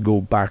 I should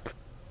go back,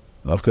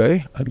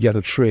 and get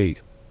a trade.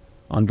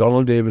 And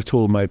Donald Davis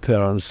told my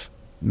parents,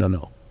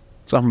 no,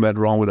 something went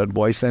wrong with that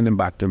boy, send him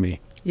back to me.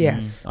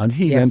 Yes. And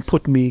he then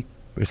put me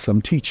with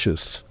some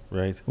teachers,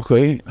 Right.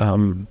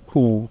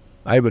 who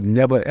I would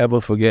never ever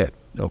forget,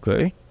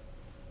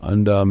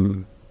 and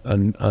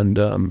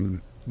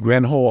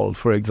Gwen Hall,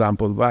 for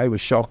example. I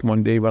was shocked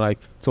one day when I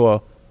saw,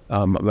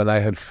 when I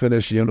had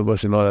finished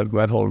university and all that,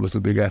 Gwen Hall was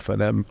a big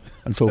F&M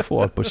and so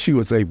forth, but she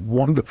was a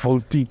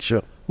wonderful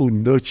teacher who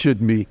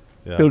nurtured me.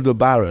 Yeah. Hilda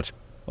Barrett,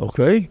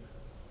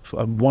 so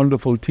a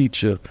wonderful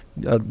teacher,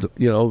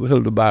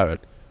 Hilda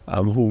Barrett,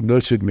 who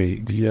nurtured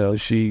me.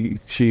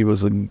 She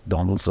was in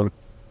Donaldson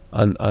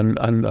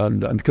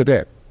and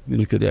cadet,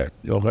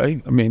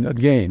 I mean,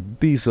 again,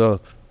 these are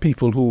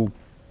people who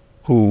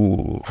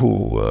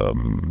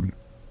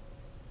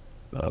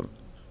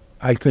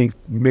I think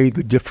made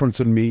the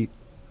difference in me,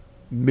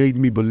 made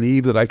me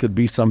believe that I could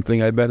be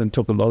something. I went and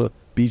took a lot of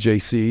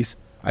BJCs.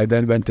 I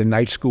then went to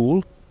night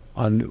school,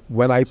 and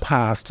when I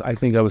passed, I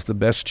think I was the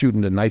best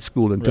student in night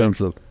school in terms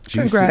of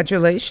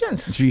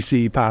Congratulations.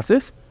 GCE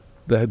passes.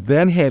 The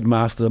then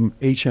headmaster,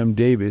 H.M.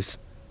 Davis,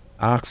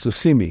 asked to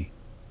see me,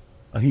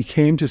 and he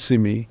came to see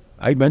me.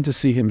 I went to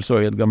see him, at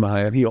Government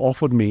High, and he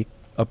offered me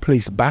a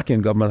place back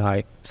in Government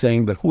High,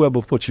 saying that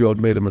whoever put you out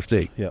made a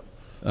mistake. Yeah.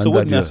 And So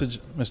what that, message,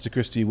 Mr.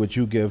 Christie, would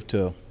you give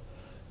to,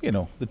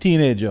 the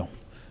teenager,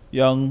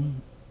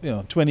 young,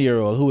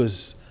 20-year-old who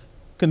is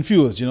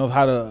confused,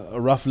 had a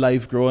rough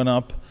life growing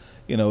up,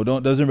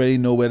 doesn't really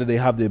know whether they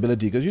have the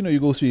ability, because, you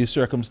go through these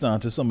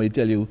circumstances, somebody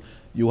tell you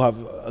have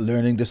a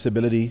learning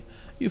disability,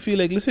 you feel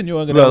like, listen, you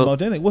aren't going to know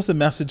about anything. What's the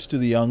message to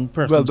the young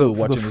person who are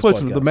watching this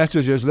podcast? The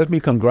message is, let me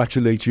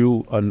congratulate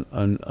you and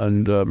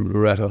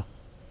Loretta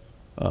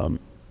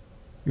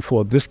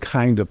for this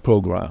kind of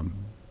program.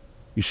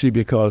 You see,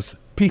 because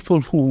people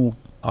who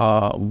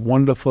are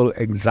wonderful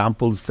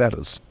example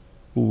setters,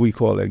 who we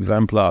call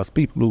exemplars,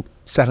 people who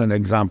set an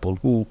example,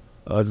 who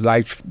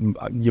like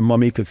your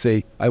mommy could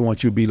say, I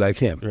want you to be like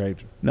him. Right.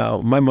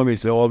 Now, my mommy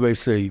always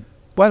say,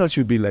 why don't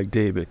you be like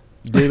David?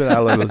 David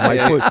Allen was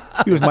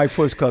he was my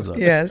first cousin.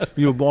 Yes.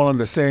 We were born on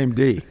the same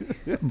day,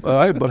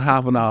 but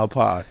half an hour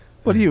apart.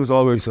 But he was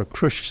always a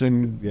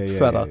Christian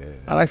fella. Yeah.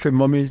 And I said,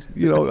 Mommy,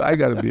 I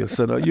got to be a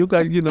sinner.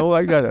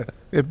 I got to,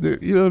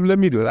 let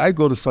me do it. I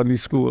go to Sunday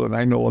school and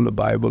I know all the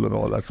Bible and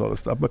all that sort of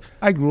stuff. But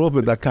I grew up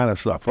with that kind of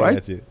stuff,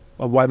 right?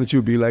 Well, why don't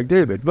you be like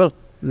David? Well,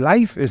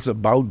 life is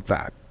about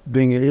that,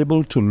 being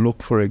able to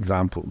look for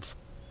examples.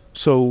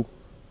 So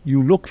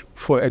you look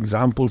for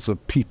examples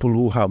of people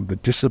who have the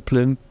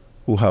discipline,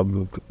 who have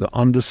the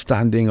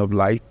understanding of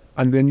life,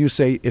 and then you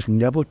say it's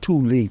never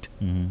too late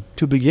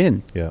to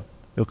begin. Yeah.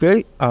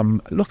 Okay?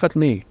 Look at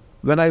me.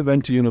 When I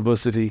went to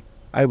university,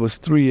 I was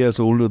 3 years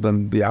older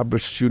than the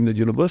average student at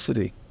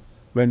university.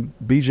 When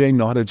B.J.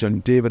 Nottage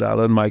and David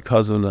Allen, my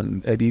cousin,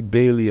 and Eddie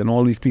Bailey, and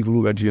all these people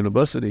who went to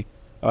university,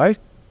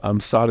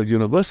 started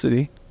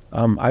university,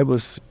 I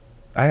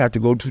had to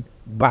go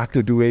back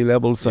to do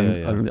A-levels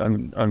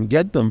and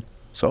get them.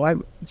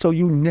 So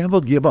you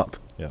never give up.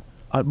 Yeah.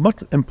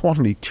 But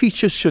importantly,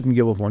 teachers shouldn't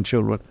give up on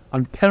children,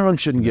 and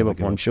parents shouldn't give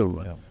up on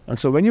children. Yeah. And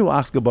so when you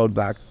ask about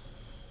that,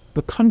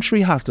 the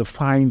country has to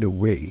find a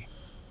way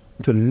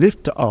to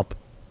lift up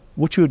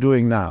what you're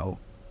doing now,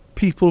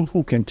 people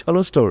who can tell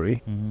a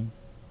story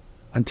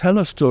and tell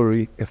a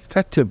story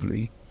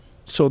effectively,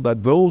 so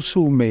that those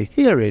who may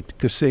hear it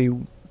could say,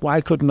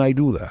 why couldn't I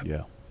do that?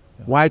 Yeah.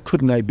 Why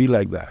couldn't I be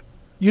like that?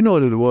 You know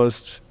what it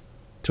was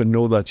to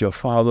know that your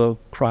father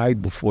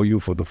cried before you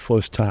for the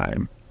first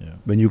time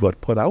when you got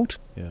put out.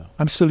 Yeah.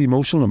 I'm still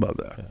emotional about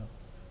that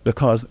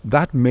because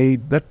that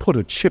put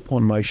a chip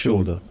on my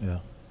shoulder. Yeah.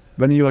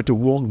 When you had to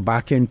walk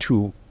back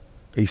into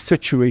a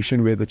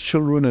situation where the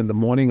children in the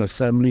morning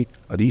assembly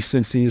at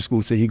Eastern Senior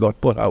School say he got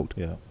put out.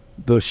 Yeah.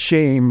 The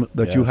shame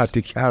that you Yes. had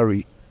to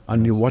carry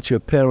and you watch your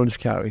parents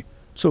carry.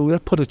 So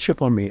that put a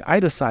chip on me. I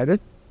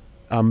decided,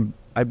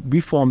 we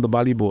formed the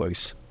Valley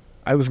Boys.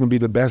 I was going to be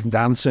the best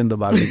dancer in the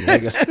Valley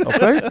Boys.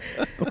 Okay?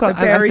 Because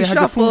Barry I had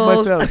to prove Shuffle.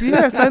 myself.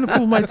 Yes, I had to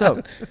prove myself.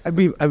 I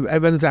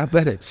went into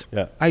athletics.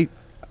 Yeah.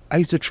 I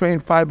used to train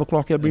 5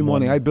 o'clock every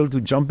morning. I built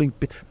a jumping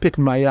pit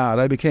in my yard.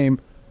 I became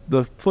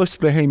the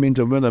first Bahamian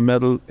to win a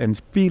medal in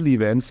field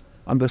events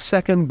and the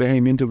second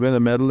Bahamian to win a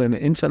medal in an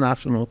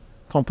international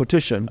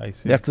competition I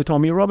see. next to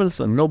Tommy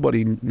Robinson.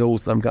 Nobody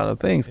knows them kind of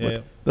things. Yeah.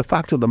 But the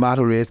fact of the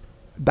matter is,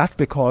 that's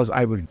because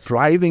I was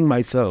driving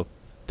myself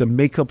to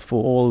make up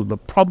for all the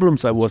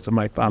problems I was to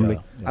my family.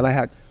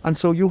 Yeah. And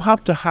so you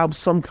have to have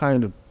some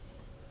kind of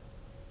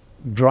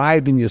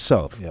drive in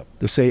yourself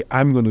to say,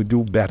 I'm going to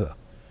do better.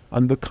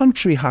 And the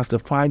country has to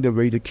find a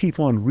way to keep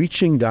on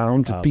reaching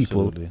down to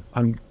people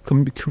and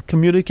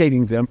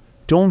communicating them.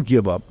 Don't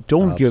give up.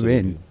 Don't give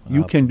in.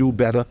 You can do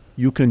better.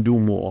 You can do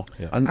more.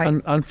 Yeah.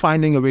 And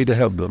finding a way to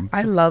help them.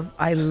 I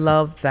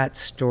love that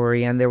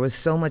story, and there was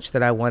so much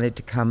that I wanted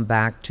to come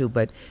back to,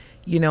 but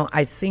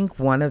I think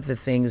one of the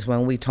things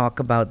when we talk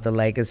about the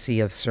legacy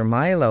of Sir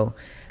Milo,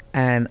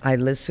 and I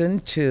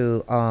listened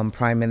to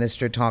Prime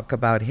Minister talk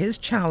about his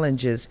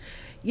challenges,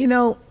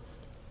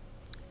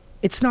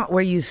 it's not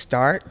where you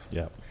start.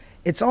 Yeah.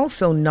 It's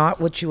also not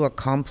what you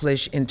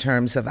accomplish in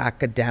terms of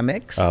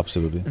academics.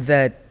 Absolutely.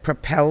 That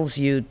propels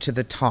you to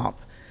the top.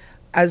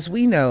 As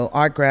we know,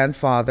 our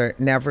grandfather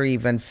never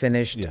even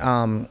finished,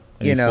 formal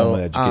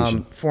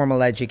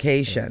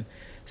education.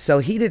 So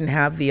he didn't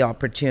have the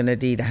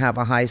opportunity to have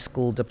a high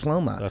school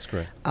diploma. That's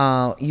correct.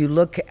 You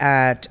look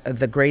at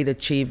the great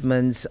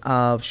achievements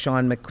of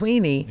Sean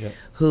McQueenie,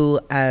 who,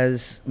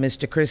 as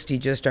Mr. Christie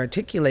just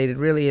articulated,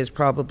 really is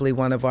probably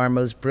one of our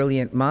most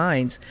brilliant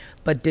minds,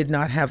 but did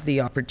not have the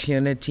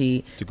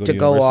opportunity to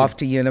go off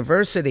to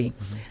university.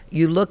 Mm-hmm.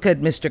 You look at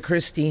Mr.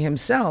 Christie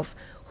himself,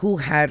 who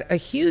had a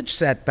huge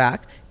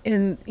setback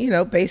in,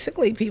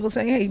 basically people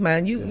saying, hey,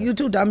 man, you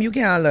too dumb, you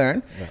can't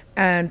learn. Yeah.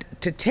 And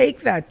to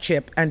take that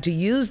chip and to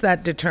use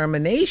that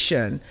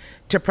determination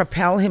to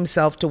propel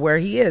himself to where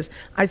he is.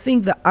 I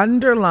think the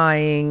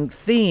underlying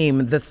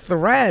theme, the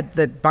thread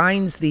that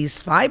binds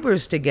these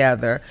fibers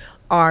together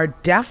are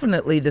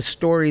definitely the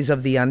stories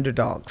of the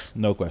underdogs.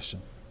 No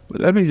question.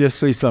 Let me just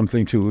say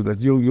something, too, that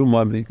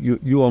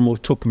you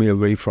almost took me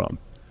away from.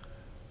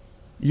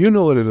 You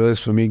know what it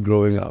is for me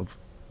growing up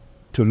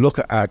to look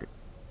at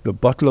the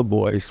Butler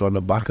boys on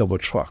the back of a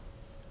truck,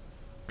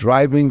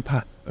 driving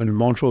on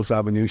Montrose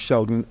Avenue,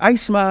 shouting,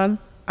 Iceman,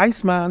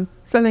 Iceman,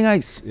 selling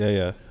ice.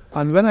 Yeah.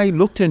 And when I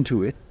looked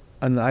into it,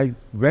 and I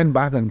went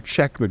back and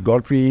checked with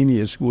Godfrey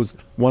Aeneas, who was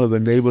one of the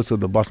neighbors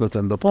of the Butlers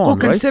and the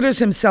pond, who considers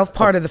himself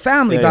part of the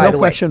family, by no the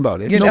way. Question about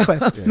it.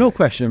 No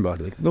question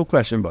about it. No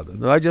question about it.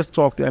 And I just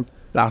talked to him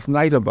last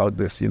night about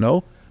this,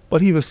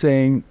 But he was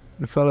saying,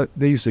 the fella,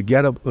 they used to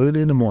get up early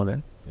in the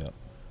morning,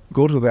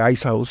 go to the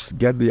ice house,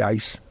 get the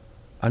ice,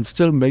 and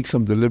still make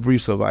some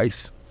deliveries of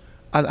ice.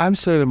 And I'm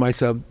saying to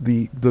myself,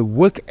 the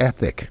work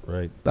ethic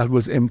that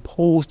was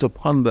imposed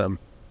upon them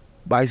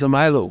by Sir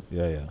Milo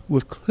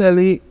was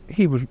clearly,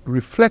 he was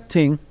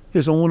reflecting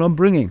his own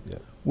upbringing. Yeah.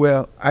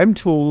 Where I'm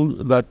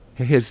told that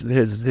his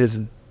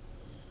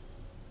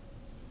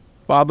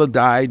father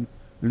died,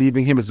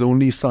 leaving him his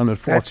only son and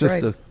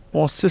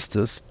four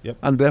sisters,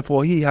 and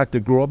therefore he had to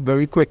grow up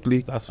very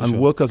quickly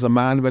and work as a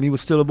man when he was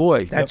still a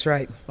boy. That's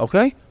right.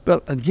 Okay?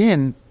 But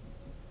again,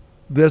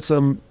 there's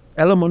some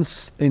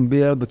elements in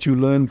there that you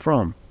learn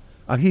from.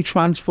 And he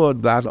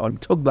transferred that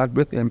and took that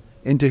with him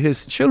into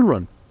his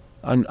children.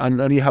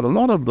 And he had a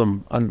lot of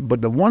them.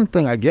 But the one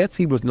thing I guess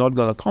he was not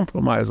going to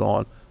compromise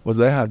on was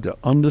they had to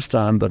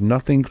understand that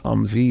nothing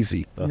comes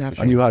easy.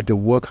 And you had to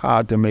work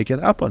hard to make it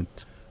happen.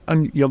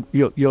 And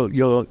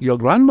your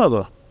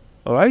grandmother,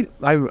 all right?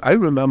 I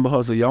remember her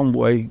as a young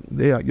boy.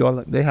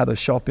 They had a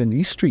shop in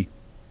East Street.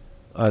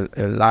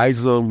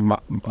 Eliza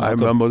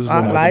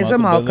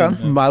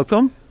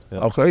Malcolm. Yeah.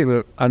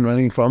 Okay, and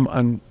running from,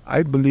 and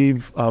I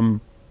believe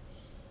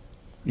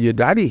your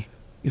daddy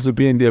used to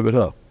be in there with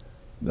her.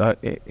 All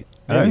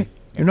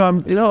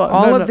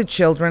of the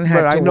children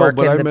had to work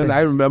in the...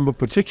 I remember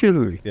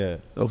particularly. Yeah.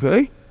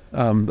 Okay,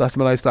 that's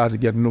when I started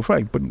getting no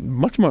fright. But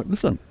much more.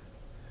 Listen,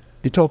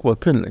 you talk about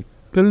Pinling.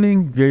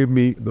 Pinling gave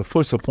me the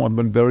first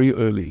appointment very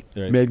early.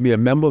 Right. Made me a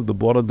member of the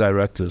board of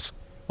directors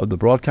of the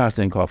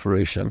Broadcasting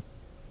Corporation.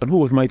 And who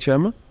was my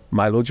chairman?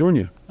 Milo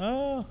Jr.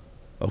 Oh.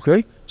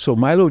 Okay, so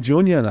Milo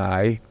Jr. and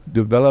I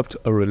developed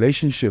a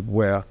relationship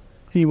where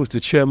he was the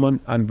chairman,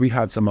 and we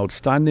had some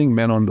outstanding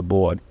men on the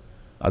board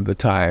at the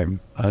time,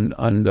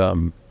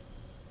 and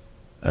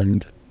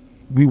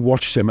we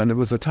watched him. And it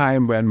was a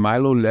time when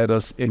Milo led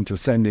us into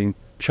sending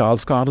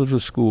Charles Carter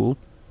to school,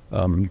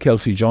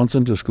 Kelsey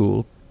Johnson to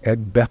school,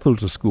 at Bethel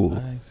to school.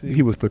 I see.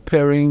 He was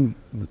preparing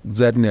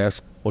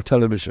ZNS for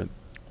television.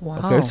 Wow.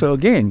 Okay, so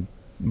again,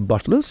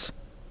 butlers,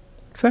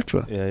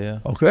 etc. Yeah.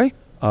 Okay,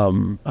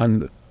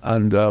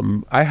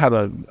 I had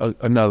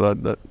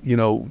another.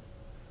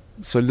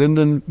 So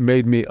Lyndon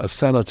made me a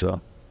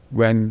senator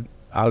when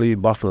Ali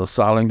Butler,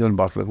 Sarlington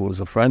Butler, who was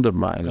a friend of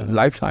mine, a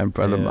lifetime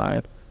friend of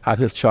mine, had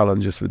his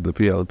challenges with the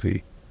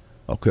PLP.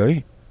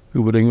 Okay,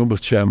 Hubert Ingram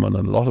was chairman,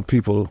 and a lot of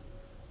people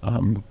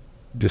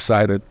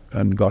decided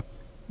and got,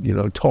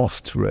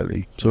 tossed,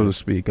 really, so to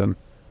speak,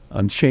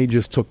 and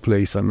changes took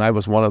place, and I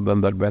was one of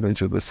them that went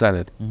into the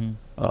Senate in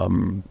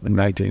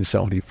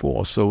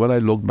 1974. So when I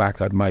look back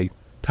at my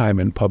time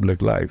in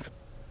public life,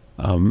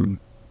 I'm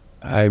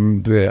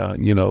there.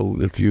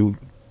 If you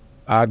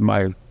add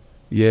my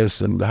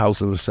years in the House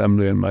of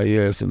Assembly and my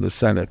years in the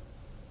Senate,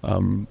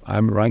 I'm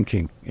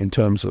ranking in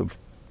terms of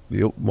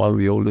one of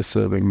the oldest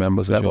serving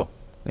members ever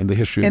in the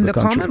history of the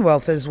country. In the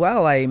Commonwealth as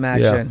well, I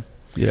imagine.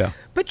 Yeah.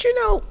 But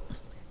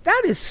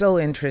that is so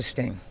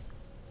interesting.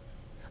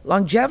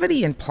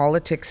 Longevity in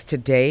politics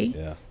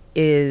today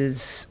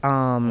is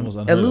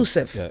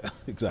elusive. Yeah,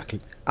 exactly.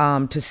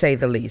 To say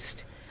the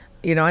least.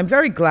 I'm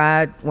very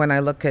glad when I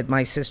look at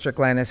my sister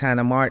Glenys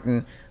Hannah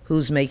Martin,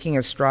 who's making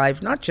a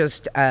strive, not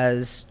just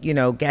as,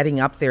 getting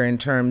up there in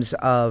terms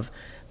of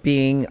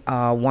being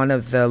one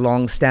of the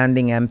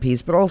long-standing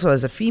MPs, but also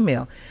as a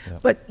female. Yeah.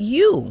 But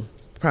you,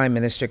 Prime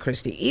Minister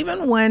Christie,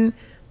 even when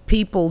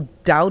people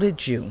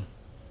doubted you,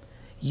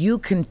 you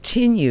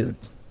continued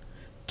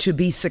to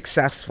be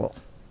successful,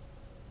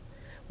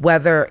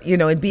 whether,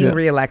 in being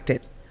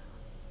reelected.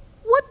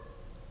 What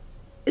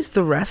is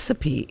the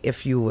recipe,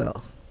 if you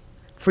will,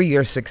 for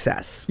your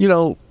success?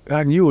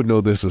 And you would know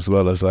this as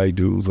well as I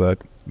do,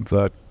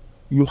 that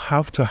you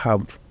have to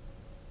have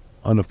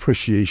an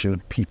appreciation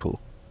of people.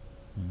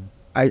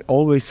 I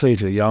always say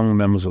to young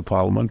members of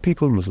Parliament,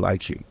 people must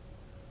like you.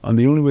 And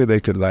the only way they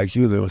could like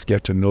you, they must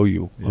get to know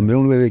you. Yeah. And the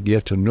only way they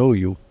get to know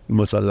you, you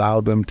must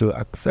allow them to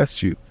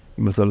access you.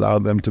 You must allow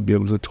them to be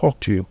able to talk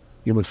to you.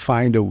 You must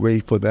find a way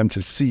for them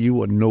to see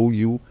you and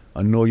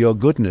know your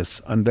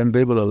goodness. And then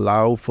they will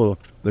allow for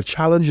the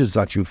challenges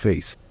that you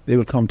face. They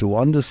will come to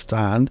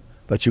understand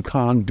that you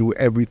can't do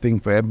everything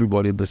for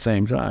everybody at the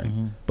same time.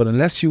 Mm-hmm. But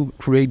unless you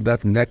create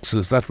that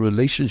nexus, that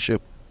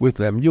relationship with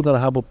them, you're going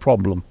to have a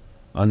problem.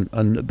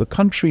 And the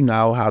country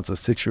now has a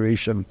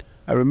situation.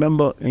 I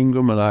remember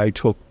Ingram and I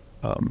took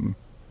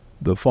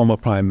the former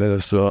Prime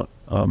Minister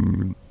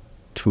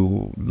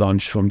to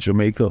lunch from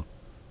Jamaica,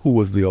 who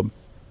was the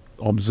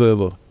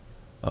observer,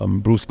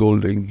 Bruce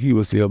Golding. He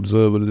was the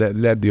observer,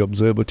 led the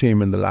observer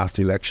team in the last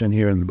election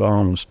here in the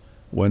Bahamas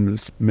when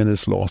the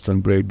Ministers lost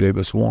and Brave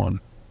Davis won.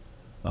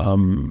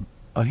 And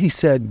he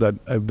said that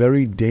a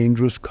very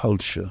dangerous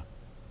culture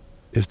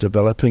is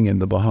developing in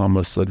the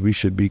Bahamas that we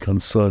should be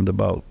concerned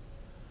about.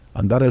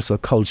 And that is a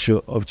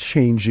culture of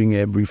changing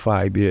every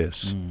 5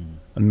 years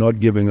and not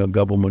giving a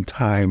government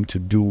time to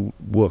do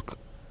work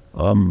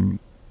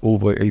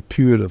over a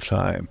period of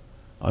time.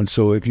 And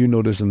so if you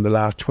notice in the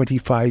last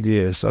 25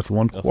 years, that's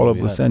one quarter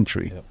of a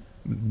century,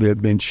 there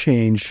have been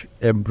change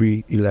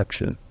every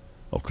election,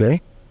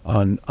 okay?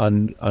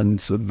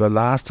 And so the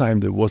last time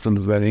there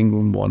wasn't when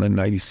England won in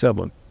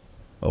 97,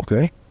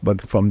 okay?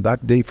 But from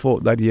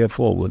that year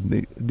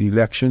forward, the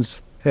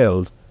elections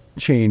held,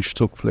 change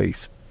took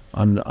place.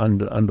 And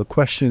the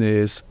question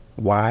is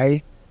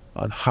why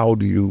and how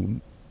do you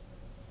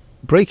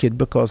break it?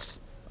 Because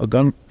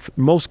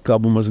most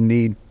governments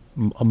need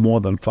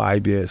more than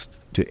 5 years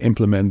to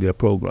implement their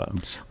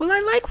programs. Well, I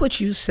like what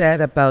you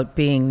said about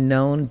being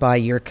known by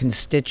your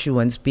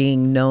constituents,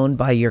 being known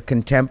by your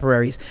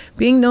contemporaries,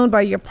 being known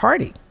by your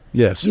party.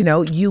 Yes.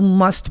 You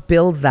must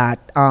build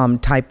that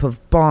type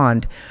of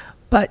bond.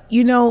 But,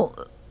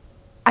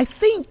 I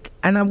think,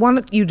 and I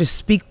want you to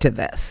speak to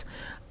this,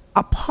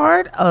 a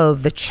part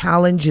of the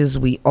challenges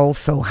we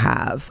also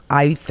have,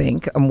 I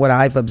think, and what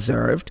I've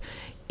observed,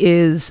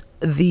 is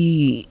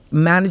the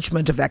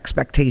management of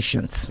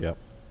expectations. Yep.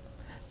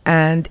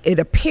 And it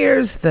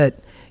appears that,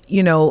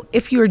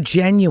 if you're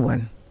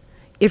genuine,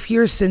 if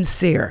you're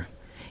sincere,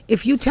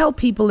 if you tell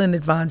people in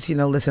advance,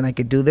 listen, I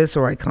could do this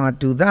or I can't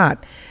do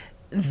that,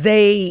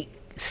 they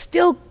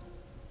still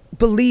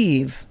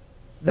believe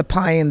the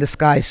pie in the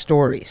sky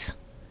stories.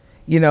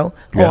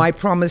 I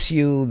promise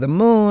you the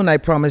moon, I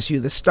promise you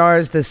the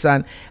stars, the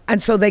sun.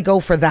 And so they go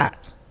for that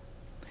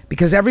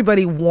because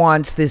everybody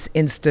wants this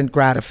instant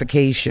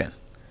gratification.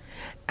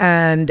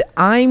 And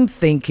I'm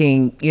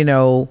thinking,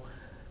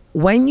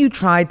 when you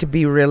try to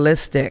be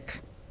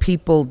realistic,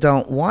 people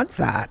don't want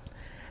that.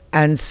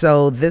 And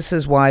so this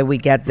is why we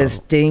get this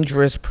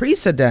dangerous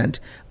precedent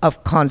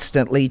of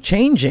constantly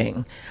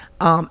changing.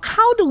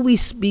 How do we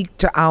speak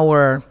to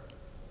our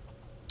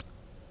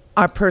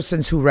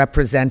persons who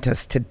represent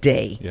us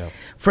today,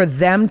 for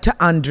them to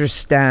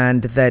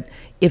understand that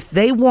if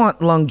they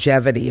want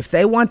longevity, if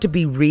they want to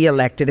be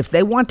reelected, if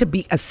they want to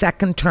be a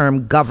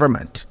second-term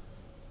government,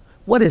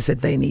 what is it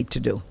they need to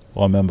do?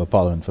 Or a member of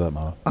Parliament, for that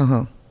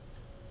matter.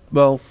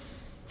 Well,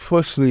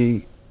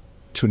 firstly,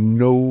 to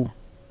know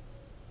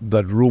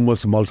that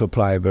rumors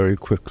multiply very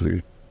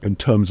quickly in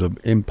terms of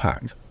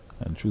impact.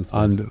 And truth is,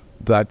 And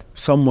that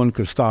someone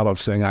could start off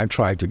saying, I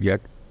tried to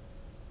get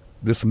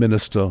this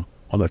minister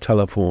on the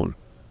telephone,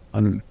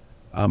 and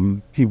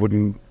he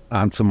wouldn't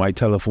answer my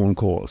telephone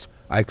calls.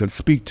 I could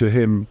speak to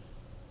him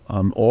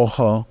or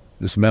her,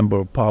 this member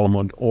of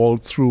parliament, all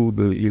through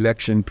the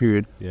election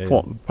period,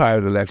 prior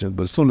to the election.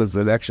 But as soon as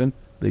the election,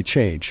 they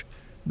change.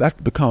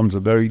 That becomes a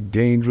very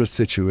dangerous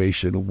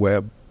situation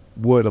where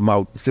word of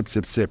mouth, sip,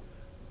 sip, sip,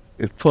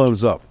 it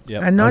firms up.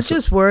 Yep. And not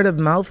just word of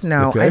mouth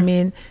now. Okay. I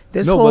mean,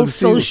 this whole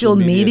social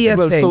media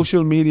well, thing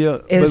social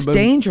media is but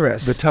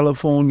dangerous. The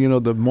telephone,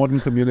 the modern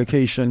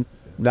communication.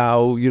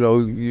 Now,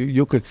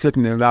 you could sit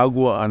in an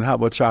hour and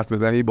have a chat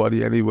with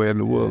anybody anywhere in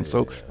the world.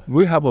 So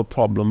we have a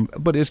problem,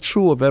 but it's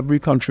true of every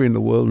country in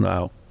the world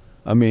now.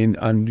 I mean,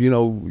 and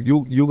you're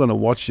going to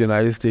watch the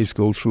United States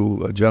go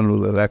through a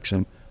general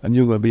election, and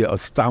you're going to be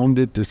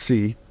astounded to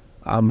see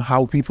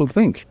how people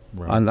think.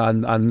 Right.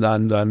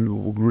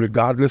 And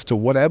regardless to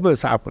whatever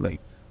is happening,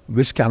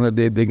 which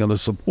candidate they're going to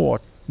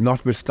support,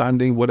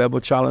 notwithstanding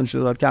whatever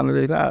challenges that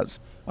candidate has.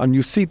 And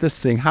you see this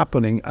thing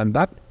happening, and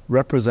that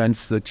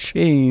represents the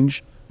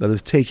change that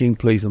is taking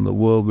place in the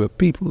world, where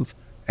people's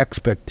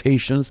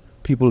expectations,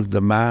 people's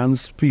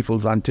demands,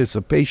 people's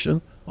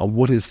anticipation of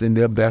what is in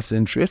their best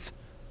interest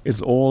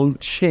is all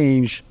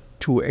changed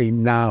to a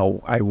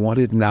now. I want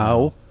it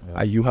now.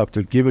 Yeah. You have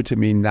to give it to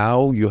me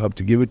now. You have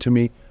to give it to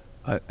me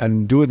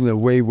and do it in a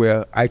way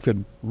where I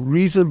could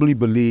reasonably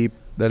believe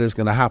that it's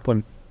going to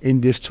happen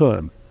in this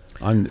term.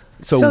 And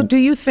so do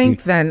you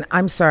think then,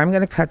 I'm sorry, I'm going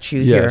to cut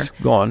you here. Yes,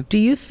 go on. Do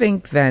you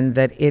think then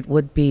that it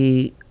would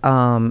be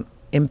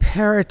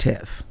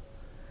imperative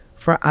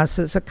for us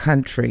as a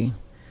country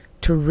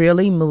to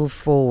really move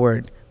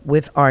forward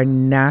with our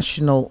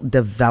national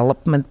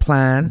development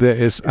plan? There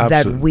is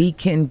that we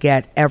can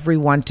get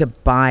everyone to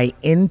buy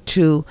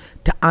into,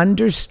 to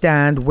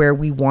understand where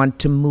we want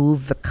to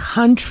move the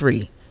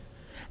country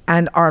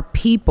and our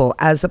people,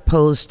 as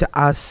opposed to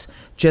us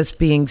just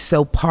being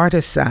so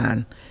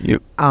partisan?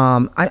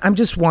 I'm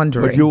just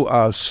wondering. But you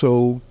are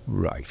so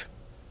right.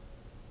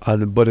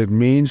 But it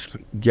means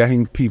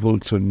getting people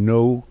to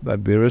know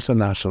that there is a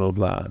national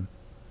plan,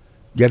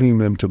 getting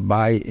them to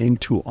buy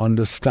into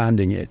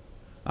understanding it,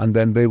 and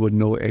then they would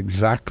know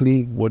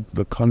exactly what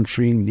the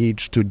country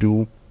needs to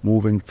do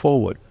moving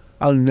forward.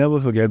 I'll never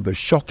forget the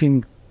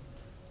shocking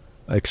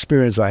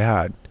experience I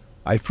had.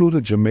 I flew to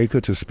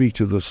Jamaica to speak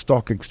to the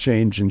stock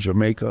exchange in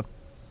Jamaica,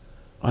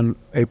 and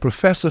a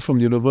professor from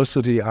the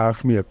university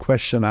asked me a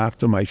question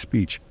after my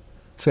speech,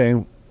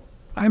 saying,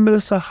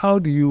 Minister, how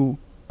do you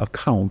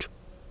account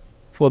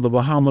for the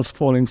Bahamas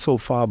falling so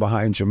far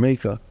behind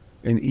Jamaica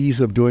in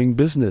ease of doing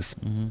business?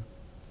 Mm-hmm.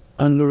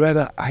 And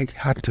Loretta, I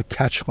had to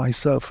catch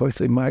myself. I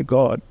say, my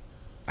God,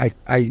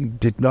 I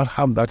did not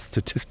have that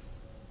statistic,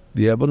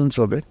 the evidence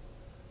of it,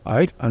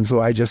 right? And so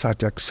I just had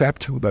to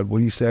accept that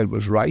what he said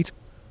was right,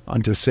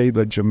 and to say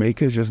that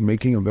Jamaica is just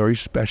making a very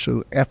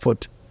special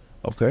effort,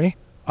 okay?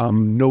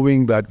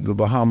 Knowing that the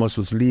Bahamas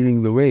was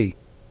leading the way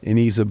in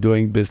ease of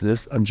doing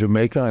business, and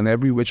Jamaica in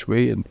every which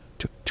way, and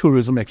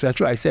tourism,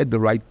 etc. I said the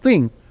right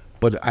thing,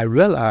 but I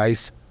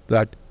realized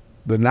that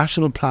the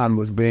national plan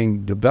was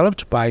being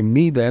developed by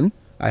me then.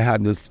 I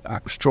had this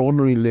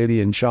extraordinary lady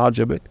in charge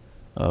of it,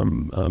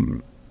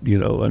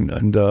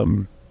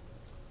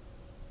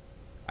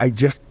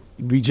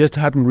 we just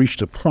hadn't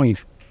reached a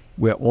point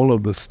where all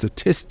of the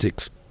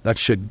statistics that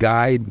should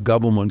guide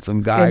governments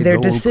and guide the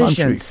whole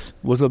decisions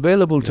country was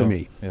available to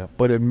me. Yeah.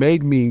 But it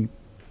made me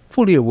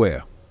fully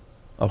aware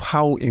of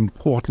how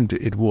important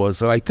it was.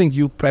 So I think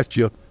you pressed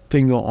your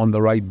finger on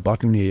the right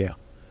button here,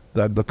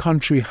 that the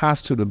country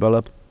has to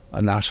develop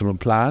a national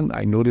plan.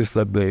 I noticed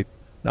that they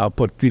now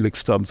put Felix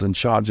Stubbs in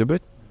charge of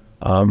it.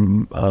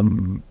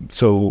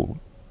 So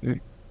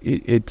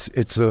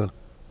it's a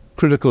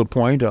critical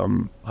point.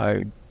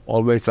 I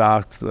always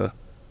ask the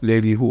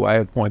lady who I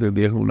appointed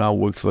there, who now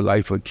works for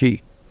Life of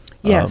Key.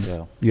 Yes.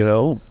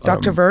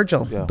 Dr.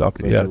 Virgil. Yeah.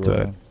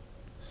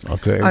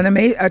 Okay.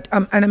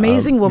 An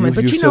amazing woman.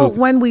 But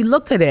when we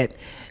look at it,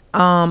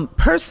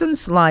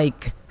 persons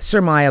like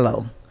Sir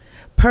Milo,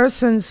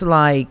 persons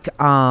like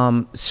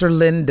Sir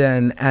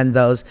Lyndon and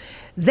those,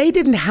 they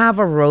didn't have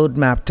a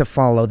roadmap to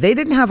follow. They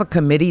didn't have a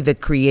committee that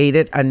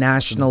created a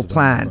national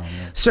plan.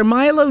 Sir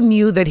Milo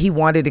knew that he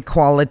wanted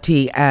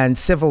equality and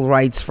civil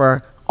rights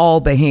for all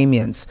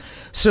Bahamians.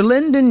 Sir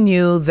Lyndon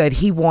knew that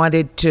he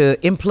wanted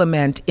to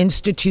implement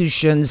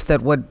institutions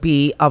that would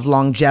be of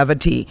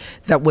longevity,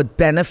 that would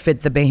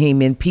benefit the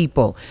Bahamian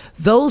people.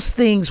 Those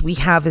things we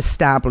have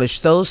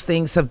established. Those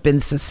things have been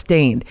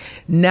sustained.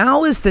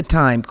 Now is the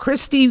time.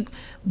 Christie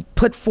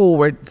put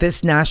forward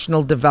this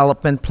national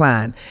development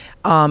plan.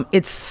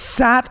 It's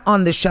sat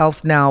on the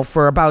shelf now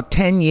for about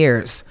 10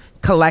 years.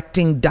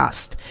 collecting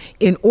dust.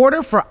 In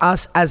order for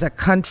us as a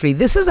country,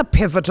 this is a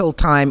pivotal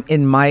time,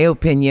 in my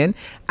opinion,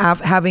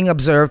 having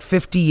observed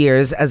 50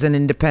 years as an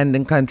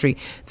independent country.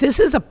 This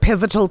is a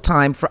pivotal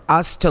time for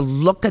us to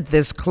look at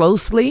this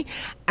closely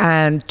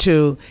and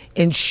to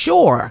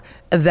ensure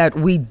that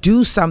we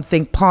do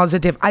something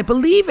positive. I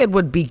believe it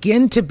would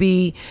begin to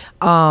be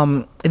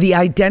the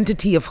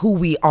identity of who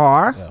we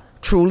are,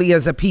 truly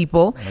as a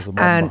people,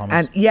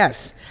 and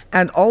yes,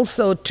 and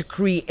also to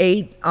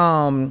create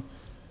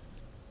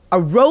a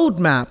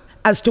roadmap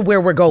as to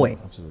where we're going.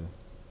 Absolutely.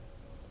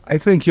 I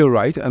think you're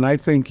right, and I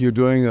think you're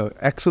doing an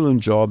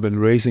excellent job in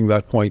raising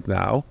that point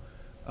now.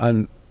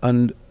 And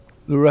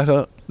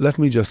Loretta, let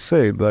me just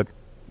say that,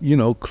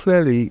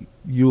 clearly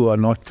you are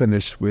not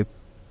finished with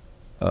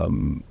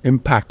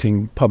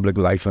impacting public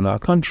life in our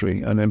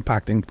country and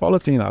impacting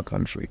policy in our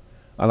country.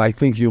 And I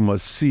think you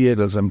must see it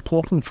as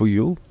important for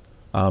you.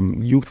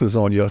 Youth is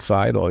on your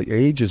side, or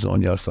age is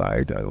on your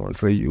side. I don't want to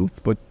say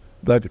youth, but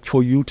that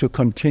for you to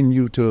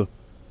continue to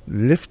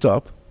lift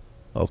up,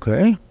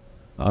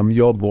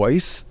 your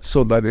voice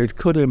so that it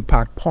could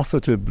impact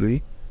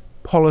positively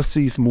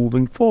policies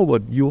moving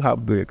forward. You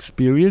have the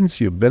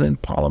experience. You've been in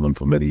Parliament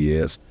for many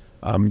years.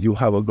 You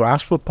have a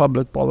grasp for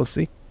public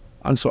policy.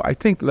 And so I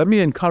think, let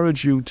me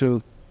encourage you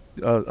to,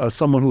 as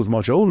someone who's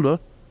much older,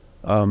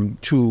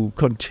 to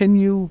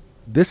continue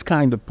this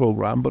kind of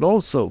program, but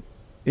also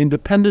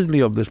independently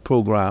of this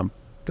program,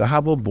 to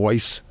have a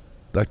voice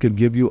that can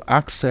give you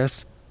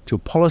access to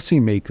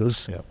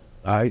policymakers,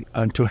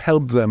 and to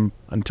help them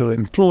and to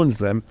influence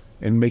them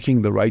in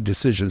making the right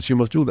decisions. You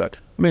must do that.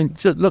 I mean,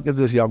 just look at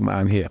this young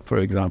man here, for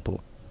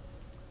example.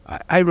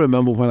 I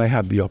remember when I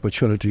had the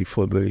opportunity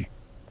for the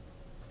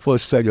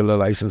first cellular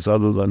license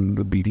other than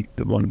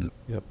the one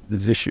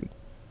that's issued.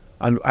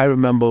 And I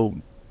remember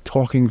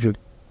talking to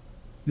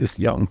this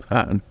young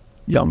man,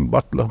 young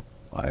Butler.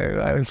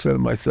 I said to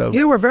myself,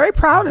 You were very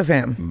proud of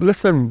him.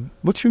 Listen,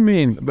 what you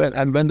mean?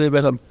 And when they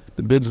went up,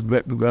 the bids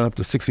went up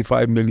to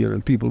 65 million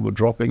and people were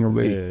dropping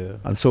away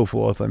and so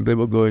forth, and they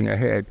were going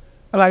ahead.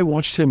 And I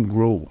watched him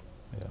grow,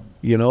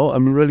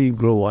 and really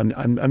grow.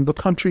 And the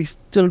country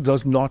still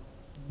does not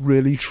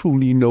really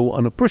truly know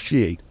and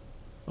appreciate,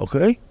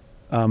 the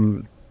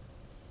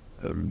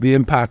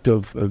impact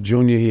of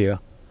Junior here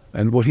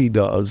and what he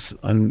does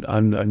and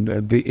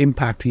the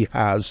impact he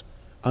has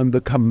on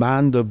the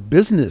command of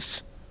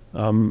business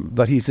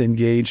that he's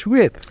engaged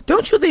with.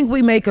 Don't you think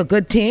we make a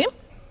good team?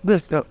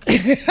 Let's do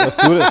this.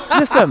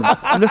 Listen.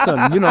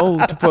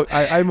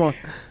 I'm a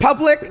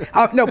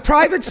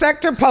private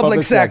sector,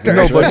 public sector.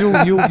 No, but you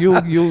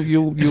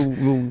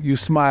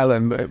smile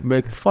and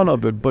make fun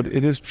of it, but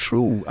it is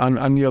true.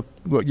 And your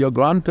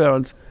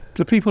grandparents,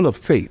 the people of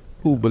faith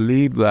who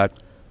believe that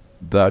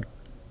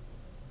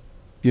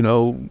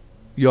your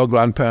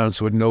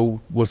grandparents would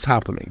know what's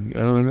happening.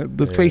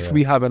 The faith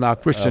we have in our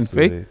Christian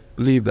faith,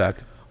 believe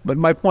that. But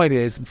my point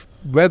is,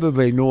 whether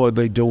they know or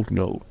they don't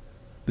know,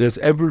 there's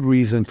every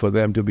reason for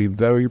them to be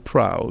very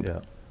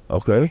proud,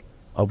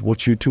 of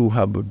what you two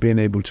have been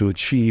able to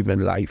achieve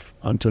in life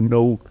and to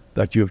know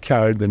that you've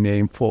carried the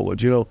name forward.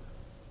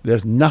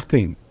 There's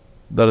nothing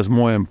that is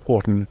more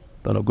important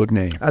than a good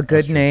name. A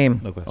good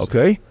name. No question.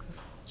 Okay?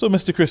 So,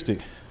 Mr. Christie,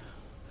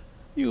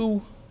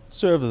 you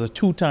serve as a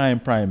 2-time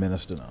Prime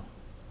Minister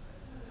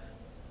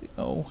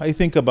now. I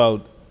think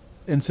about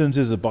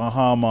instances of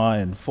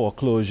Bahamas and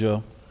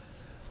foreclosure.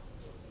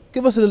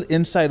 Give us a little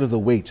insight of the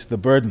weight, the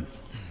burden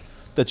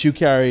that you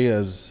carry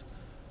as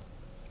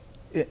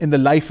in the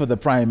life of the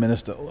Prime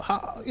Minister.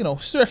 How,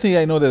 certainly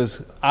I know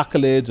there's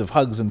accolades of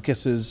hugs and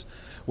kisses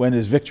when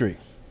there's victory.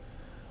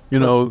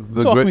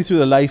 Talk me through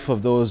the life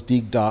of those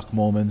deep, dark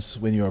moments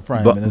when you were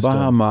Prime Minister.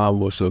 Bahamas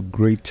was a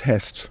great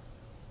test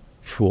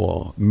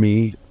for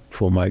me,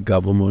 for my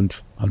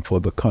government, and for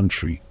the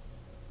country.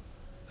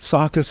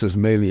 Sarkis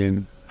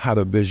Ismailian had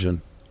a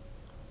vision.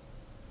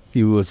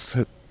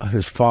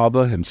 His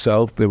father,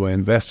 himself, they were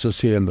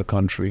investors here in the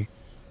country.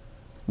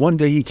 One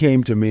day he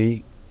came to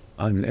me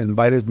and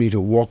invited me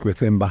to walk with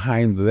him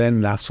behind the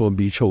then Nassau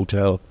Beach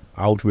Hotel,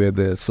 out where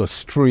there's a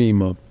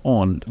stream of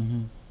pond.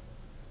 Mm-hmm.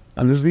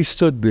 And as we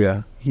stood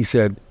there, he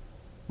said,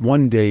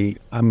 one day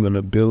I'm going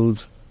to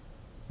build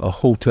a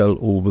hotel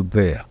over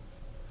there.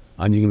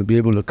 And you're going to be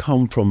able to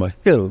come from a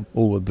hill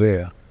over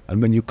there.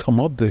 And when you come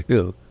up the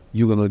hill,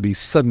 you're going to be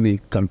suddenly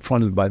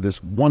confronted by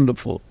this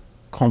wonderful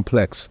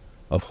complex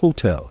of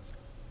hotels.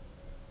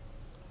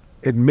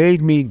 It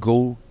made me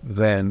go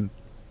then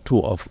to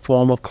a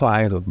former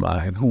client of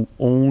mine who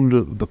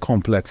owned the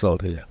complex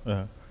out here,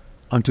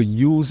 and to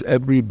use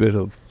every bit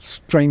of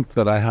strength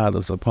that I had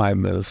as a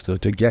Prime Minister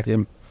to get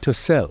him to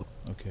sell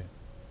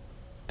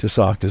to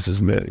Sarkis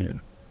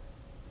Ismailian.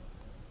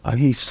 And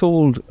he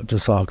sold to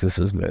Sarkis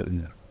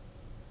Ismailian.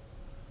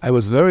 I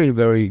was very,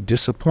 very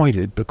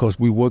disappointed because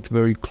we worked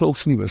very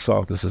closely with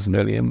Sarkis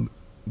Ismailian.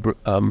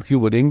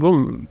 Hubert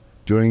Ingram,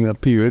 during a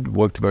period,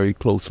 worked very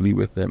closely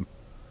with him.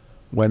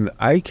 When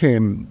I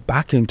came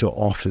back into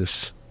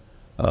office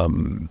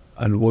and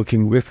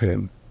working with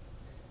him,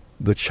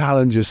 the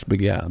challenges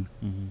began.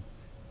 Mm-hmm.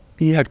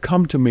 he had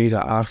come to me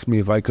to ask me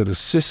if I could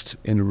assist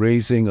in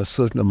raising a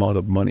certain amount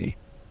of money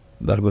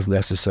that was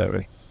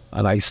necessary.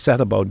 And I set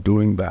about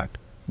doing that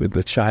with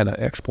the China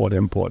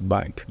Export-Import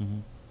Bank. Mm-hmm.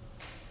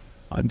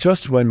 And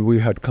just when we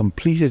had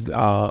completed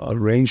our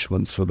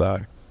arrangements for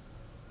that,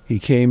 he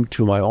came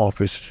to my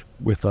office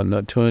with an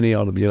attorney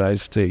out of the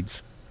United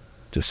States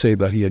to say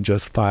that he had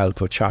just filed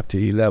for Chapter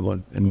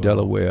 11 in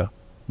Delaware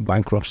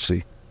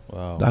bankruptcy.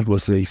 Wow. That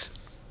was a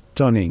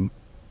stunning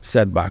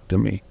setback to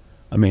me.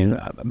 I mean,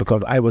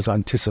 because I was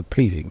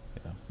anticipating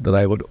that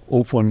I would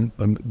open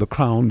the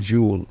crown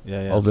jewel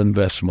of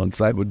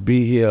investments. I would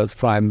be here as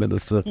Prime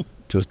Minister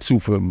to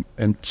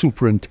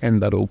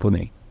superintend that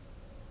opening.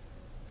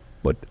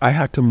 But I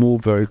had to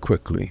move very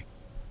quickly.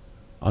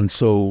 And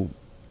so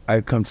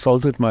I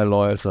consulted my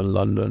lawyers in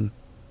London,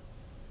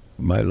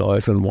 my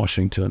lawyers in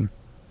Washington,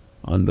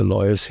 and the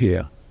lawyers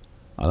here.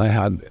 And I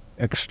had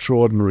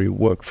extraordinary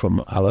work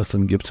from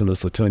Alison Gibson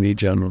as Attorney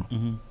General.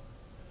 Mm-hmm.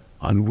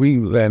 And we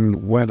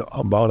then went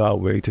about our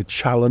way to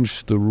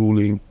challenge the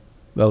ruling,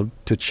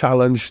 to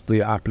challenge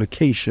the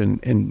application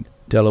in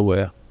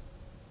Delaware,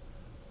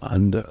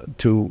 and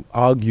to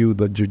argue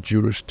that the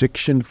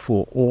jurisdiction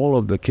for all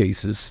of the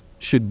cases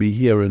should be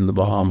here in the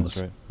Bahamas.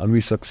 Right. And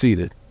we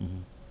succeeded. Mm-hmm.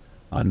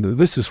 And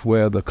this is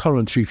where the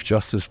current Chief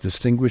Justice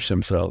distinguished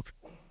himself.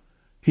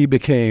 He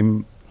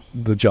became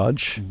the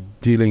judge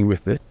dealing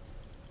with it,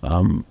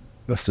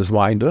 Justice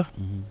Winder.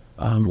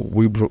 Mm-hmm.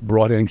 We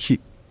brought in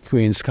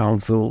Queen's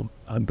Counsel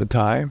at the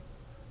time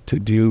to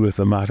deal with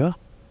the matter.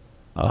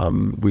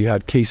 We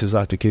had cases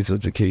after cases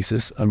after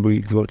cases, and we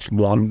got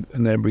one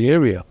in every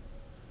area.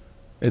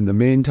 In the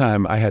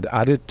meantime, I had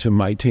added to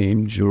my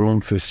team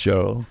Jerome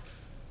Fitzgerald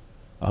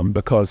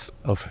because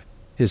of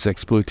his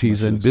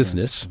expertise in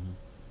business,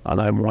 and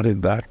I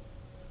wanted that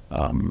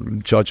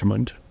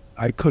judgment.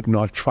 I could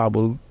not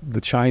travel.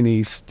 The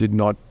Chinese did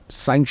not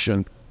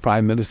sanction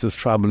prime ministers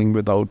traveling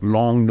without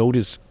long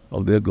notice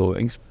of their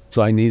goings,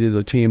 so I needed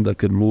a team that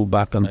could move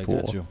back and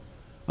forth.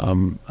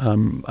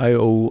 I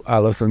owe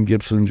Alison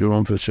Gibson,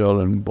 Jerome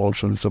Fitzgerald,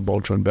 and Sir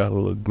Bolton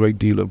Battle a great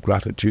deal of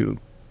gratitude.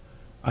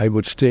 I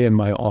would stay in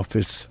my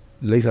office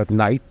late at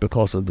night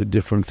because of the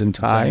difference in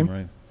time.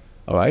 Right.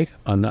 All right,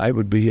 and I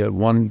would be here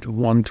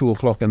 2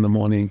 o'clock in the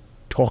morning,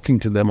 talking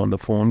to them on the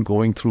phone,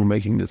 going through,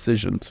 making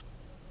decisions.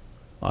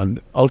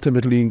 And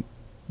ultimately,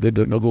 the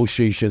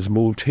negotiations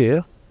moved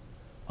here.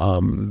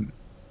 And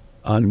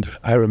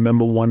I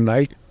remember one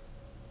night,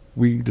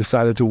 we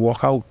decided to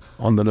walk out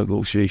on the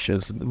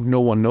negotiations.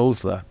 No one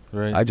knows that.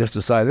 Right. I just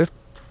decided,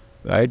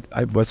 right?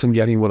 I wasn't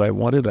getting what I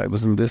wanted. I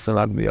wasn't this and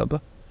that and the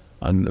other.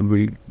 And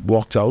we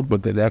walked out,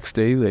 but the next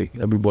day,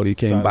 everybody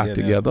came back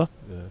together.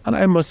 Yeah. And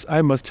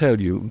I must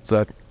tell you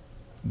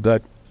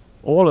that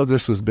all of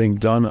this was being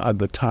done at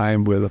the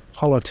time where the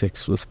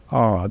politics was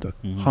hard,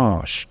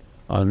 harsh,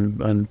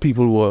 and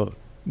people were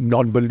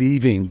not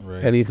believing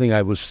anything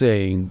I was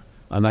saying,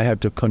 and I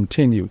had to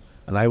continue.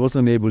 And I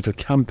wasn't able to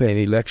campaign.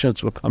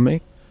 Elections were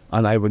coming,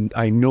 and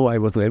I know I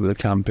wasn't able to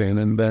campaign.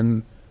 And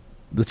then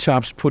the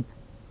chaps put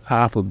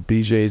half of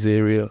BJ's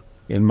area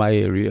in my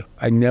area.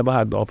 I never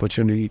had the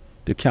opportunity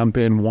to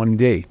campaign one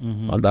day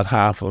on that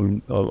half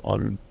on.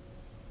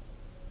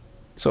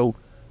 So,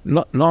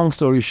 long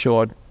story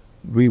short,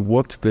 we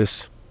worked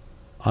this,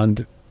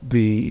 and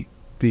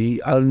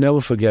I'll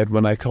never forget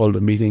when I called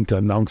a meeting to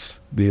announce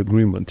the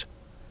agreement.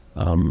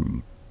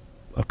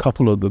 A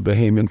couple of the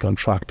Bahamian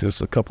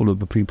contractors, a couple of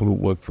the people who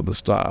worked for the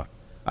Star,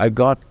 I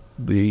got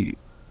the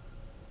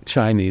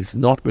Chinese,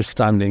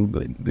 notwithstanding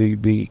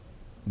we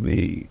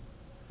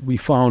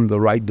found the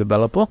right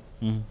developer.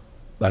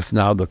 That's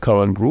now the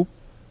current group.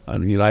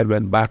 And I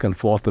went back and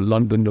forth to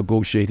London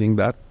negotiating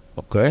that.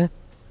 Okay.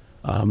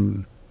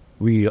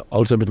 We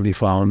ultimately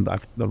found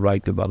the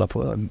right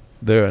developer, and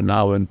they're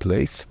now in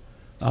place.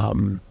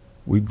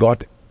 We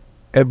got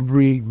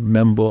every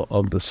member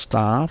of the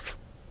staff.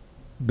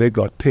 They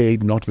got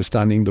paid,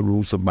 notwithstanding the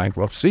rules of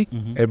bankruptcy.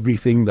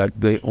 Everything that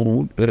they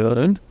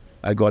earned,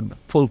 I got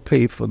full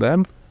pay for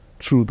them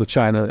through the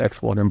China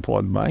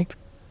Export-Import Bank.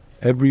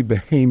 Every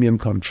Bahamian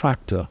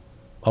contractor,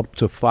 up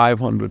to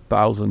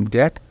 $500,000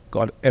 debt,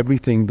 got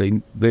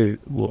everything they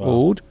were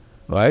owed,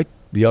 right?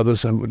 The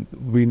others,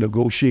 we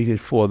negotiated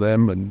for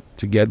them and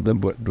to get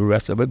them the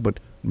rest of it, but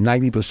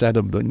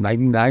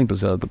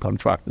 99% of the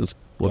contractors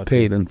were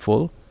paid in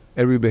full.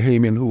 Every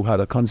Bahamian who had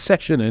a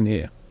concession in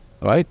here,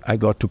 right? I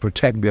got to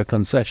protect their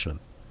concession,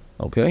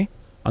 okay?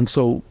 And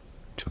so,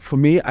 for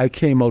me, I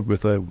came out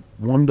with a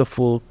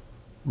wonderful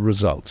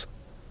result.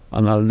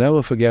 And I'll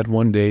never forget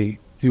one day,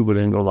 Hubert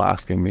Ingle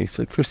asking me, he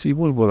said, Christie,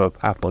 what would have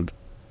happened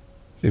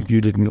if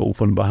you didn't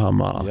open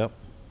Bahamas? Yep.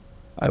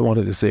 I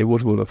wanted to say,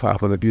 what would have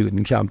happened if you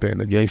didn't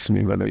campaign against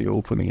me when you're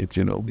opening it,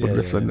 But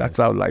listen, that's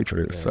how life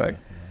is, right?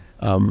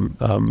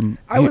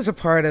 I was a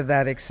part of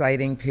that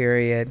exciting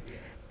period.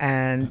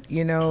 And,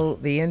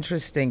 the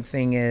interesting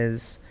thing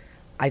is,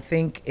 I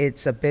think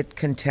it's a bit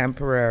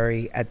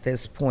contemporary at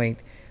this point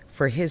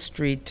for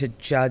history to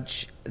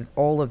judge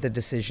all of the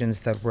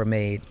decisions that were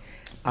made.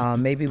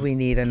 Maybe we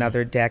need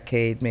another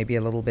decade, maybe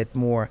a little bit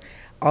more.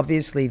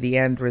 obviously the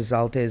end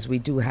result is we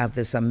do have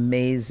this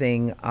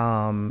amazing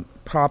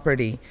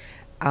property.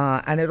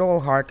 And it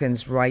all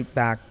harkens right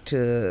back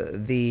to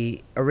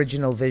the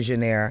original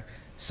visionaire,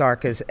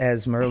 Sarkis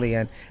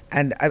Esmerlian.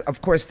 And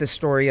of course, the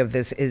story of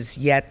this is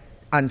yet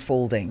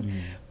unfolding.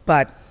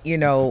 But, you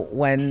know,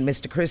 when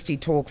Mr. Christie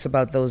talks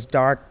about those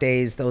dark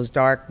days, those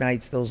dark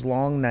nights, those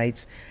long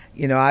nights,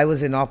 you know, I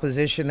was in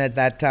opposition at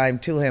that time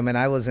to him, and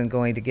I wasn't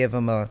going to give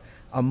him a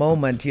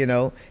moment, you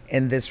know,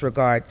 in this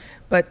regard.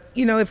 But,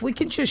 you know, if we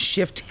can just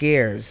shift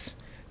gears,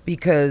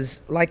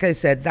 because, like I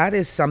said, that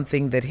is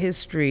something that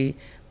history,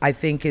 I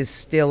think, is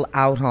still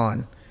out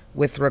on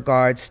with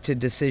regards to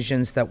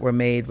decisions that were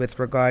made, with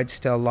regards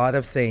to a lot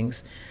of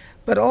things.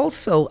 But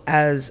also,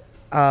 as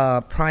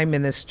a prime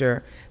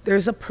minister,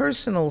 there's a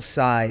personal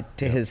side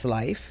to his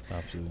life.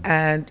 Absolutely.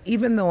 And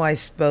even though I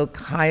spoke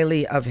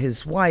highly of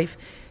his wife,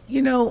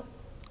 you know,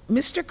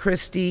 Mr.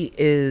 Christie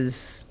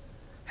has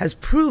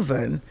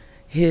proven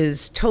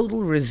his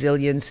total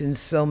resilience in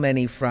so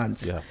many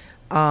fronts.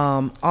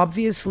 Yeah.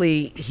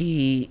 Obviously,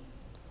 he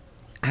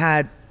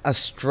had a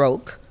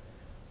stroke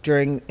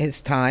during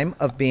his time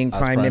of being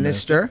prime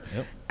minister.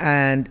 Yep.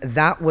 And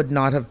that would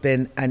not have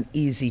been an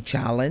easy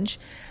challenge.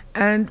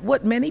 And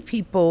what many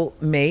people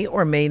may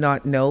or may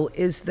not know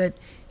is that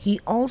he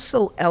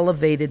also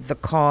elevated the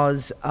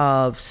cause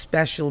of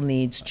special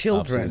needs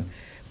children. Absolutely.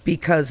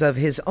 Because of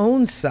his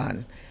own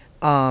son,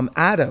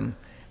 Adam,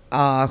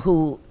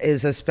 who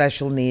is a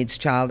special needs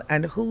child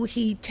and who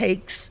he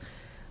takes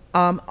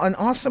an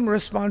awesome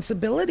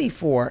responsibility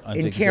for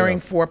in caring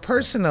for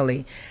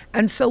personally.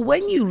 And so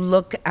when you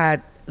look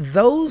at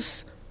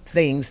those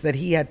things that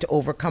he had to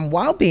overcome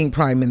while being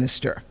prime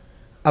minister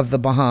of the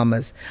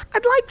Bahamas,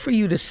 I'd like for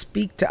you to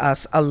speak to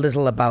us a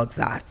little about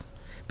that,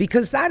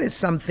 because that is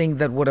something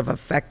that would have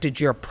affected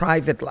your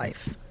private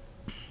life.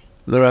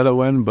 Loretta,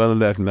 when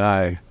Bernadette and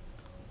I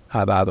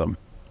had Adam,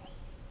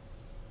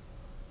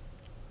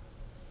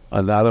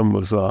 and Adam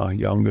was our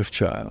youngest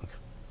child,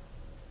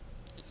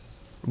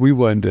 we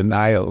were in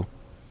denial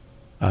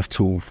as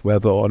to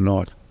whether or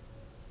not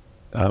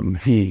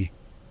he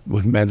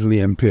was mentally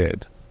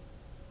impaired.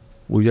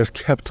 We just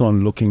kept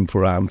on looking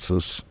for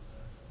answers.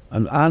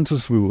 And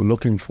answers we were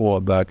looking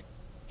for that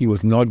he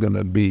was not going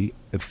to be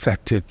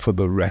affected for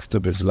the rest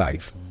of his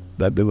life,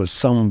 that there was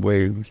some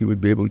way he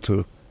would be able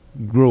to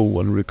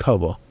grow and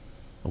recover.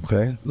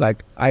 Okay?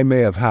 Like, I may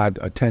have had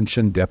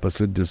attention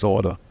deficit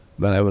disorder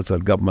when I was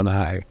at Government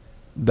High.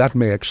 That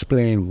may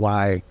explain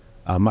why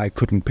I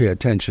couldn't pay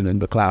attention in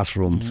the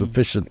classroom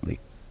sufficiently,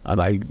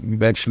 and I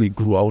eventually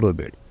grew out of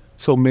it.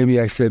 So maybe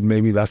I said,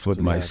 maybe that's what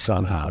my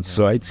son had.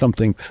 So it's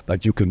something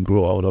that you can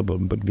grow out of,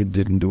 but we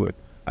didn't do it.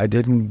 I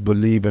didn't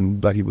believe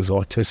that he was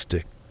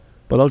autistic,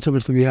 but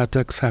ultimately we had to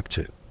accept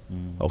it.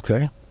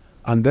 Okay?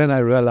 And then I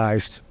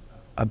realized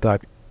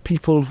that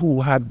people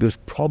who had this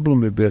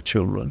problem with their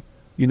children,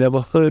 you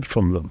never heard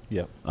from them.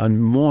 Yep.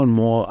 And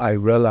more I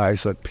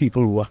realized that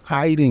people were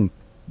hiding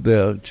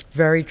their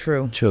Very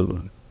true.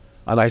 children.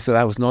 And I said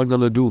I was not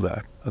going to do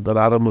that, that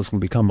Adam was going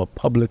to become a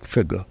public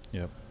figure.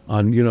 Yep.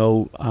 And, you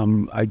know,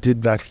 I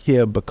did that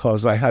here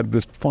because I had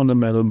this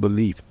fundamental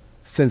belief.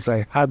 Since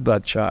I had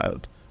that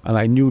child, and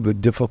I knew the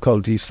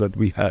difficulties that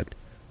we had,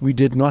 we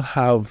did not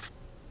have,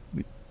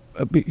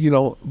 you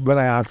know, when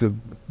I asked if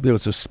there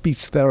was a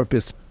speech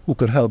therapist who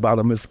could help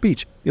Adam with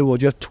speech, there were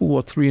just 2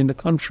 or 3 in the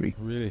country.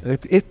 Really?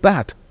 If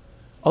that.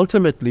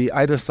 Ultimately,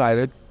 I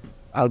decided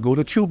I'll go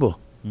to Cuba.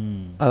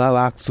 And I'll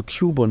ask the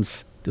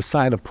Cubans to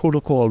sign a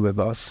protocol with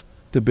us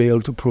to be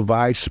able to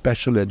provide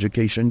special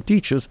education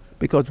teachers,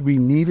 because we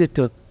needed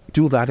to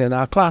do that in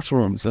our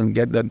classrooms and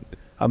get that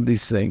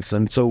these things.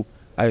 And so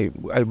I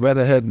went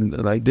ahead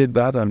and I did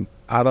that, and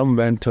Adam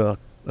went to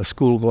a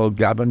school called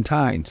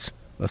Gabantines,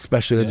 a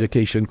special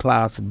education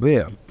class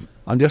there.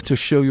 And just to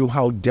show you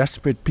how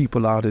desperate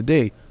people are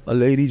today, a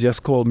lady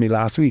just called me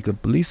last week, a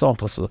police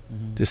officer,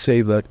 to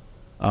say that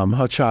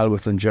her child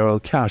was in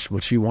Gerald Cash,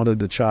 but she wanted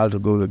the child to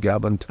go to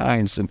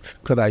Gabantines, and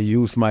could I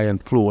use my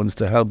influence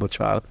to help a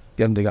child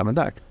get into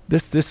Gabantines?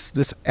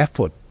 This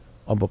effort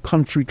of a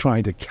country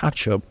trying to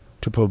catch up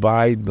to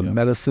provide the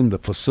medicine, the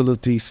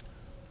facilities,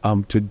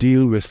 to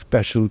deal with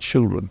special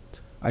children.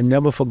 I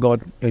never forgot,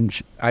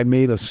 I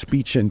made a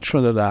speech in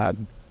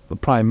Trinidad, the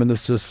Prime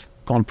Minister's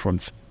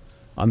conference,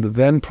 and the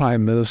then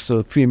Prime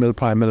Minister, female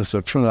Prime Minister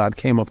of Trinidad,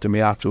 came up to me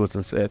afterwards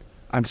and said,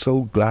 "I'm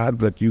so glad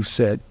that you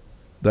said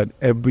that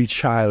every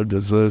child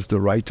deserves the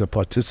right to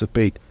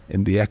participate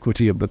in the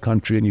equity of the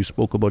country, and you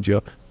spoke about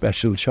your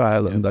special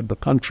child, and that the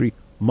country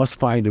must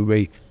find a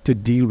way to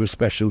deal with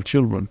special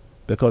children,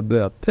 because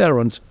there are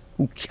parents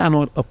who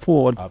cannot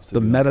afford the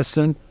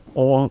medicine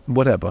or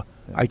whatever."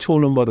 I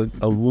told him about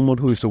a woman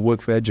who used to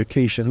work for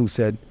education who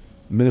said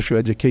Ministry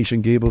of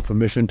Education gave her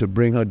permission to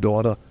bring her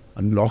daughter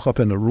and lock up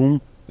in a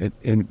room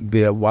in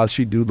there while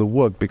she do the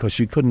work, because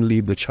she couldn't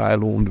leave the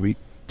child home to be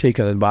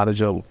taken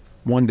advantage of.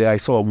 One day I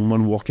saw a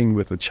woman walking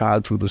with a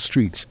child through the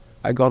streets.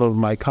 I got out of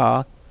my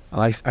car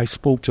and I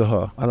spoke to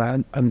her,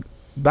 and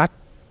that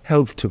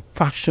helped to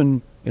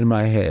fashion in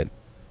my head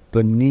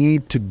the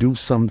need to do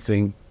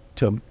something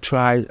to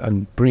try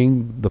and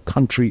bring the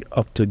country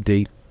up to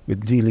date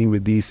with dealing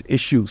with these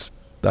issues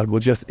that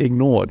were just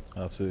ignored.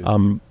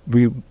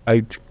 Absolutely.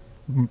 I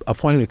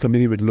appointed a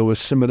committee with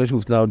Lois Simonet,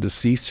 who's now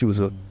deceased. She was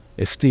an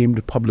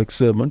esteemed public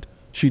servant.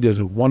 She did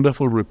a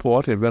wonderful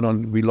report. It went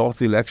on. We lost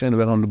the election. It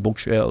went on the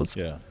bookshelves.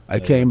 Yeah. I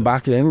came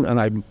back in and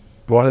I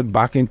brought it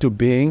back into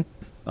being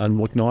and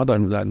whatnot.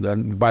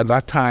 And by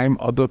that time,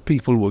 other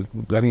people were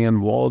getting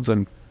involved,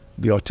 and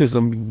the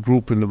autism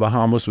group in the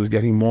Bahamas was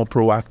getting more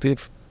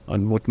proactive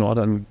and whatnot.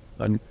 And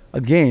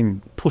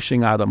again,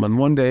 pushing Adam. And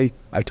one day,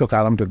 I took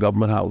Adam to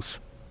Government House.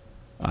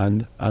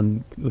 And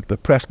the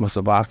press must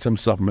have asked him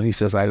something, and he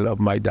says, "I love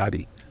my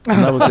daddy."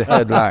 And that was the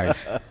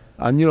headlines.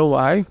 And you know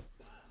why?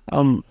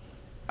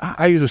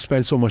 I used to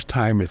spend so much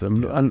time with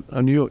him,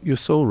 and you're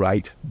so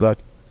right that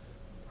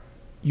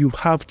you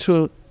have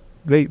to.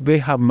 They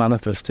have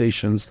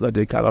manifestations that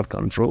they cannot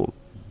control.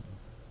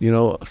 You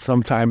know,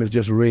 sometimes it's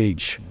just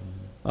rage.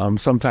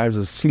 Sometimes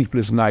it's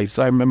sleepless nights.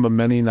 I remember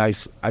many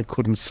nights I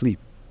couldn't sleep,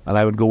 and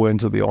I would go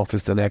into the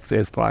office the next day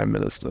as Prime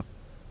Minister,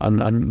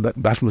 and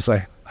that was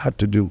I had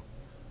to do.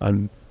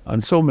 And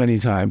so many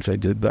times I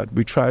did that.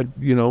 We tried,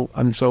 you know,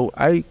 and so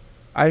I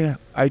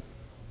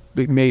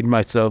made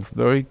myself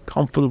very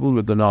comfortable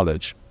with the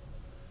knowledge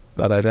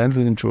that I'd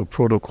entered into a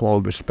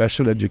protocol with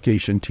special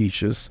education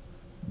teachers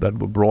that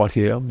were brought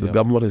here. The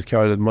government has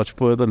carried it much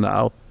further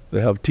now. They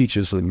have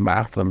teachers in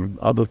math and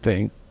other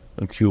things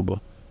in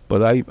Cuba.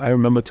 But I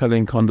remember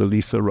telling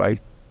Condoleezza Rice,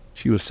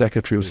 she was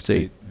Secretary of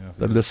State,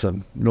 that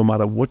listen, no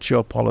matter what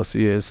your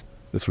policy is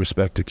with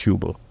respect to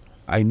Cuba,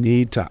 I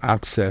need to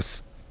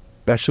access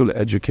special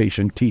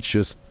education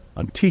teachers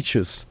and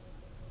teachers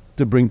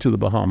to bring to the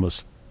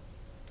Bahamas.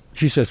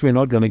 She says, we're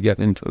not going to get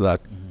into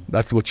that.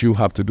 That's what you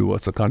have to do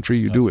as a country.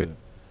 You do it.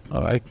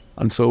 All right.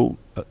 And so,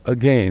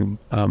 again,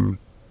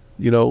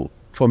 you know,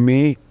 for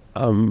me,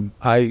 I'll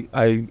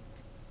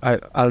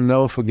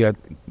never forget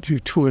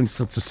two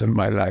instances in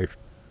my life.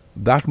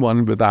 That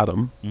one with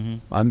Adam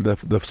and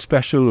the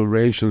special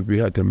arrangements we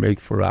had to make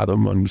for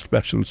Adam and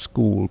special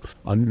school,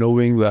 and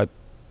knowing that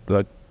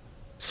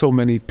so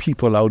many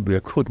people out there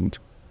couldn't.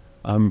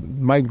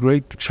 My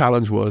great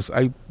challenge was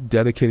I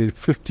dedicated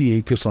 50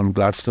 acres on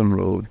Gladstone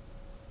Road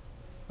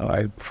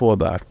for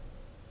that.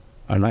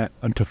 I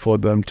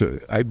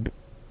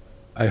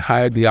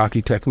hired the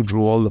architect who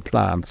drew all the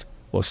plans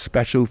for a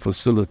special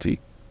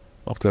facility,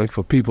 okay,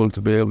 for people to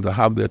be able to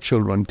have their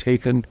children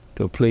taken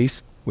to a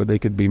place where they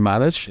could be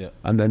managed,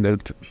 and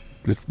then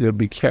they'll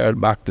be carried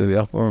back to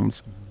their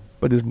homes.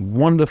 But it's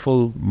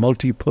wonderful,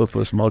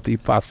 multi-purpose,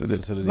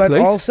 multifaceted But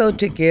place. also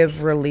to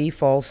give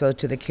relief also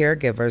to the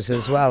caregivers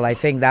as well. I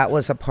think that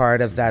was a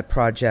part of that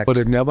project. But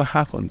it never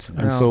happened.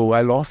 No. And so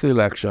I lost the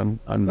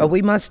election. But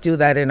we must do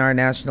that in our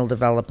national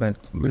development.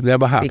 It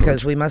never happened.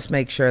 Because we must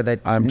make sure that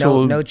I'm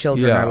no told,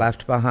 children are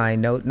left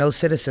behind. No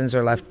citizens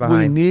are left We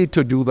behind. need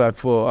to do that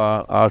for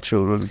our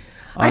children.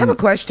 I have a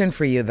question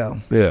for you,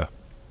 though, Yeah.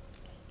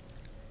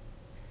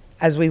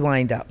 as we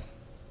wind up.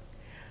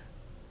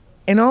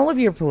 In all of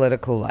your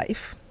political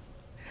life,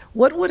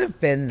 what would have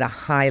been the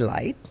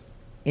highlight,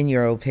 in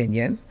your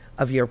opinion,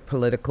 of your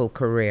political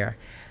career?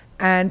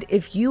 And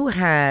if you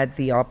had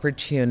the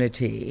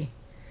opportunity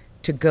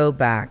to go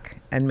back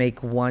and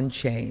make one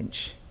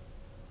change,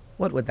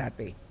 what would that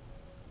be?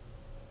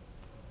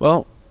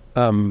 Well,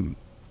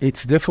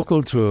 it's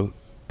difficult to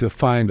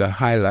find a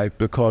highlight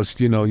because,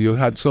 you know, you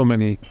had so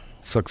many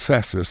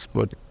successes.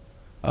 But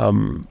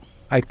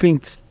I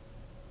think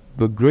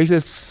the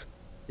greatest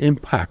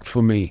impact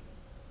for me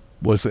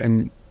was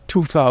in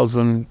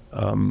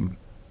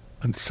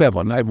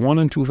 2007. I won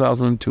in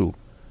 2002.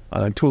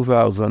 And in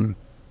 2000,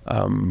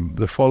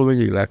 the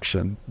following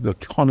election, the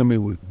economy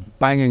was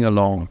banging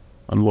along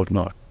and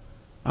whatnot.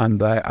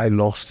 And I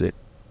lost it.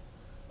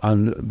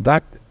 And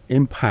that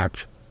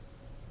impact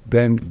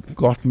then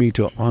got me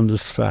to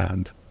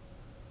understand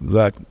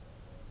that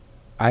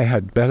I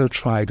had better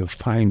try to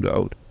find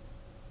out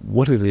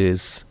what it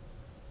is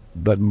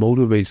that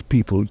motivates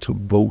people to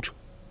vote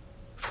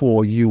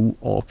for you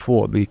or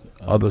for the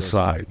other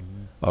side.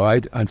 All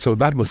right? And so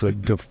that was a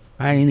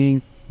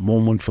defining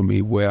moment for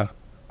me where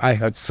I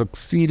had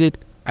succeeded,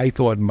 I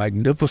thought,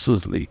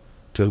 magnificently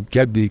to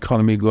get the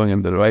economy going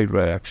in the right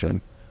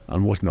direction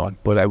and whatnot,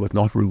 but I was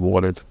not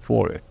rewarded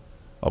for it.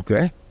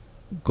 Okay?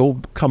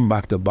 Come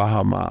back to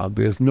Bahamas.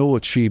 There's no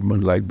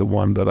achievement like the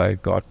one that I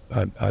got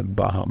at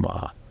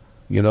Bahamas.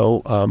 You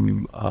know,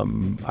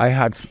 I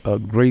had a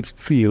great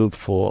feel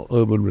for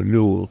urban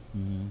renewal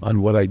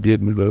and what I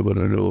did with urban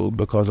renewal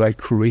because I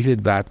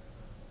created that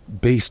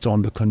based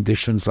on the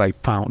conditions I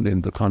found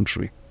in the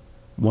country.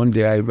 One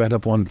day I went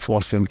up on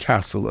Fortune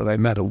Castle and I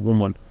met a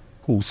woman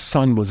whose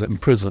son was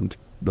imprisoned.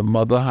 The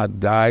mother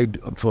had died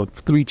for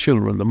 3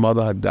 children. The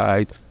mother had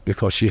died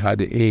because she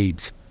had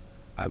AIDS.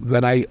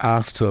 When I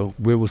asked her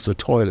where was the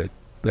toilet,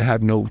 they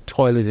had no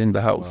toilet in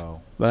the house. Wow.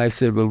 When I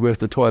said, well, where's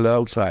the toilet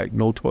outside?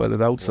 No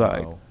toilet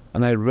outside. Wow.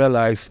 And I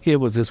realized here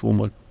was this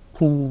woman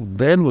who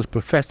then was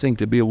professing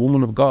to be a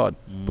woman of God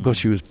because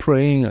she was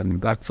praying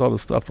and that sort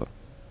of stuff.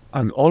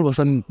 And all of a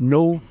sudden,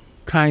 no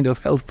kind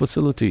of health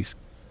facilities.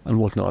 and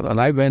whatnot.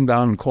 And I went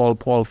down and called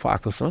Paul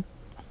Fackerson,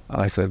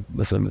 and I said,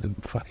 listen,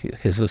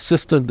 his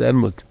assistant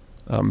then was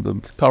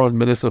the current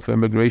Minister for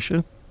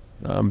Immigration,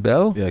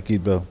 Bell. Yeah,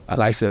 Keith Bell.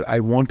 And I said, I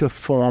want to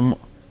form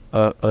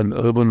an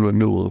urban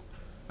renewal.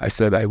 I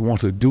said, I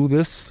want to do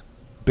this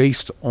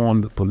based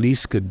on the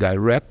police could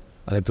direct,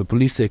 and if the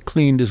police say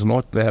clean this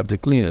lot, they have to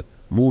clean it.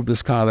 Move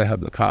this car, they have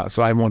the car.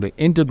 So I want to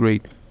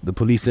integrate the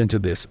police into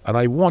this. And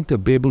I want to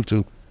be able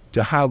to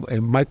have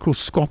a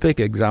microscopic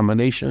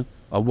examination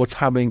of what's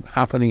happening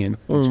in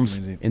homes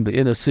in the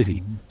inner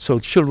city. So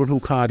children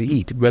who can't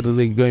eat, whether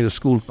they're going to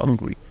school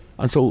hungry.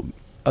 And so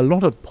a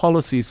lot of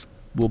policies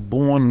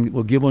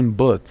were given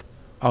birth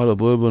out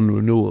of urban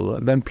renewal.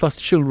 And then plus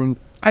children,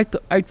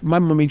 my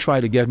mommy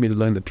tried to get me to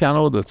learn the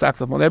piano, the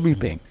saxophone,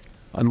 everything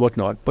and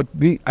whatnot. But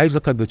I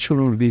look at the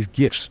children with these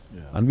gifts.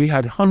 Yeah. And we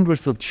had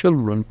hundreds of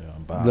children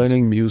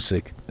learning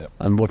music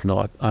and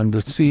whatnot. And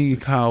to see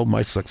how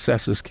my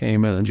successors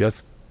came in and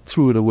just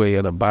threw it away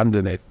and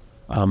abandoned it.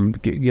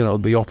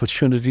 The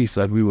opportunities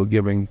that we were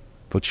giving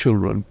for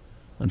children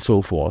and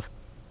so forth.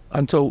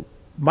 And so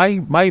my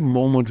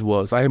moment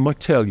was, I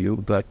must tell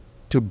you that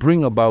to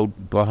bring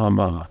about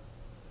Bahamas,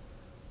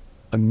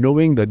 and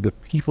knowing that the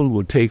people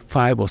would take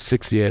 5 or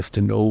 6 years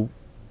to know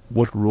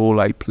what role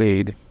I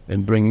played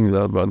in bringing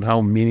that and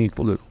how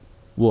meaningful it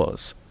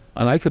was.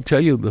 And I could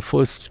tell you the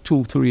first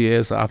 2-3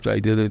 years after I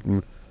did it,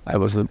 and I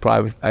was in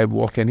private, I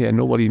walk in here and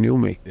nobody knew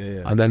me.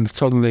 Yeah. And then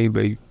suddenly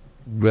they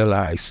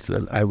realized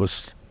that I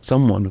was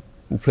someone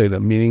who played a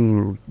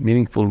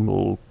meaningful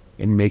role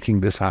in making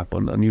this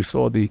happen. And you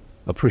saw the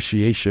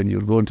appreciation.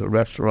 You'd go into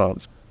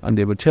restaurants and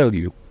they would tell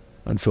you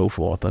and so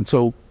forth. And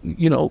so,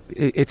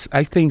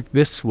 I think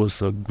this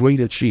was a great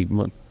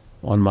achievement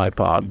on my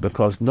part,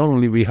 because not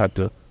only we had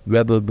to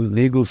weather the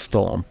legal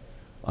storm,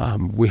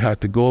 we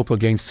had to go up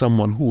against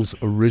someone whose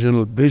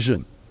original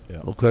vision,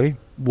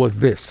 was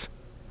this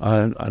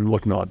and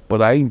whatnot.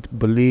 But I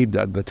believed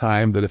at the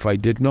time that if I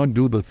did not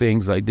do the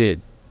things I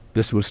did,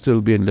 this would still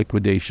be in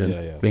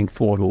liquidation, being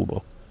fought over.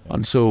 Yeah.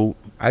 And so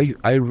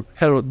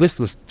this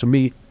was, to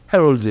me,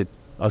 heralded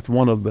as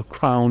one of the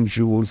crown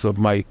jewels of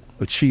my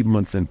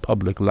achievements in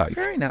public life.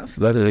 Fair enough.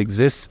 That it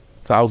exists,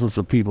 thousands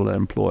of people are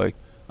employed.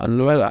 And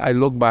Loretta, I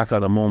look back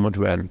at a moment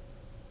when,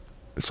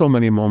 so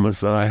many moments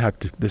that I had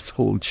this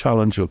whole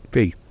challenge of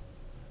faith,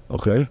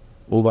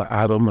 over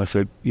Adam. I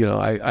said,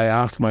 I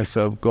asked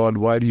myself, God,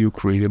 why do you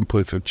create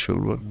imperfect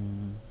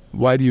children?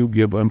 Why do you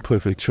give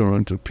imperfect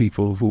children to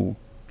people who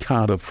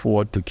can't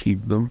afford to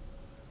keep them?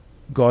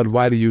 God,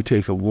 why do you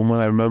take a woman?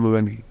 I remember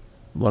when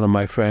one of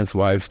my friend's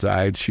wives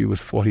died, she was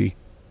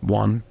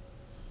 41,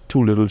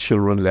 2 little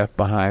children left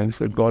behind. I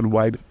said, God,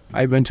 why?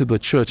 I went to the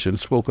church and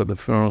spoke at the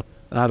funeral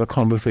and had a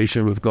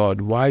conversation with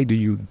God. Why do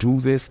you do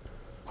this?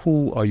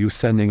 Who are you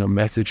sending a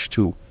message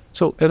to?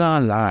 So in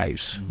our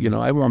lives,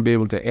 I want to be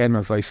able to end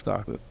as I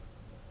started.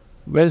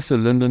 When Sir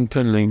Lyndon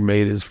Tinling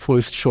made his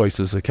first choice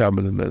as a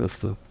cabinet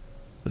minister,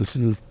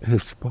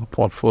 his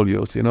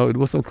portfolios, it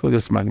wasn't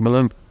Curtis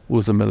Macmillan who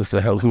was the Minister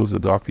of Health, who was a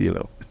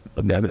doctor,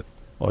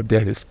 or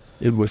dentist.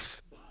 It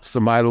was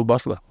Sir Milo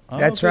Butler.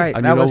 That's right.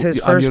 And that was his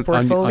first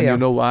portfolio. And you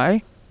know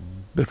why?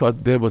 Because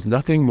there was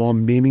nothing more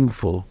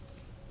meaningful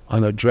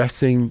on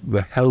addressing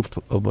the health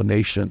of a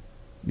nation.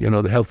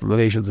 The health of the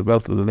nation is the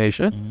wealth of the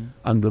nation.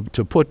 And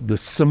to put the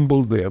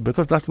symbol there,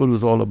 because that's what it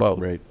was all about.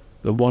 Right.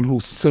 The one who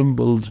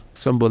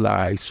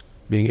symbolized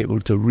being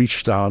able to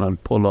reach down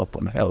and pull up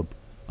and help.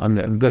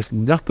 And there's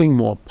nothing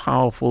more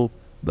powerful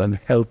than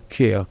health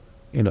care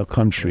in a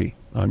country.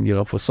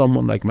 And, for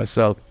someone like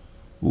myself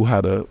who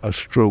had a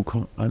stroke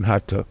and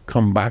had to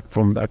come back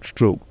from that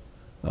stroke,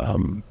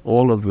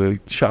 all of the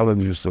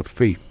challenges of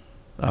faith,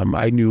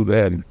 I knew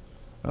then,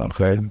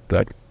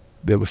 that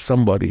there was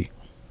somebody,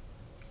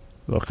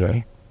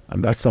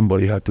 and that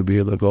somebody had to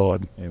be the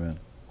God. Amen.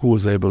 Who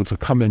was able to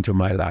come into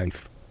my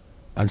life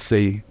and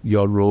say,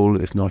 your role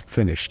is not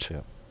finished.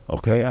 Yeah.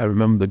 I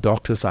remember the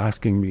doctors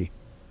asking me,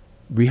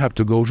 we have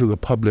to go to the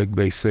public,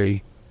 they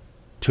say,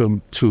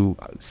 to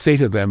say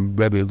to them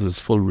whether there's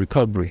full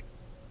recovery.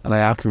 And I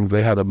asked them if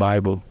they had a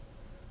Bible.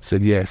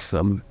 Said yes.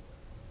 And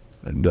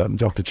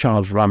Dr.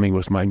 Charles Ramming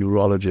was my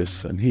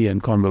neurologist, and he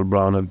and Conwell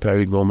Brown and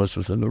Perry Gomez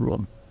was in the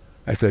room.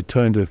 I said,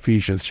 turn to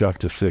Ephesians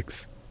chapter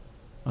 6.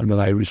 And then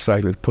I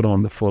recited, put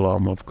on the full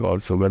armor of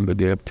God, so when the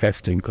day of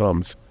testing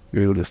comes,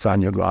 you're able to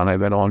stand your ground. I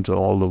went on to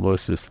all the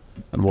verses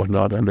and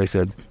whatnot, and they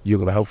said, you're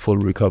going to have full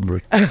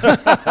recovery.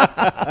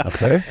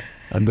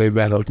 And they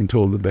went out and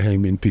told the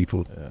Bahamian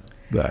people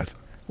that.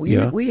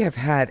 We have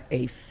had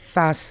a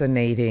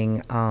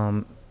fascinating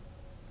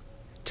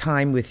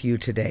time with you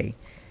today.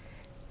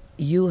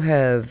 You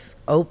have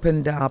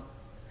opened up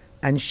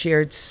and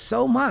shared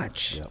so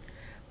much. Yep.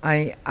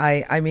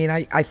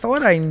 I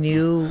thought I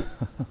knew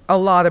a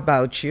lot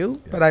about you,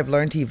 but I've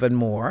learned even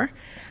more.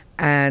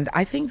 And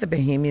I think the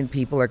Bahamian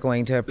people are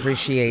going to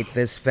appreciate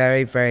this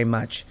very, very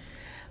much.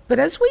 But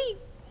as we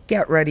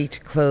get ready to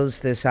close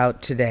this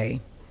out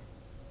today,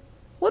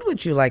 what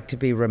would you like to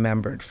be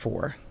remembered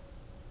for?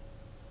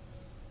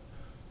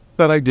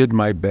 That I did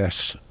my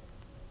best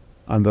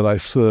and that I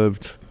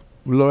served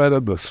Loretta,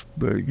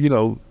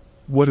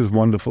 what is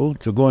wonderful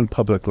to go in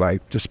public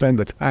life, to spend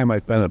the time I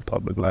spend in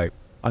public life,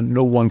 and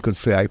no one could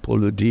say I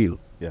pulled a deal,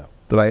 Yeah.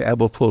 that I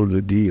ever pulled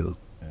a deal.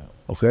 Yeah.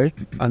 Okay?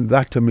 And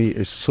that to me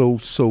is so,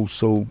 so,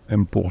 so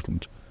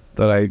important,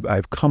 that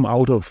I've come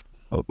out of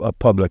a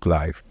public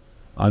life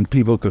and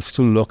people could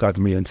still look at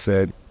me and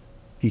said,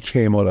 he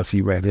came out as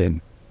he went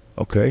in.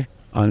 Okay?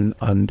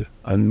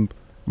 And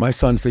my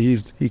son said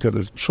he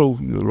could throw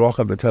the rock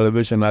at the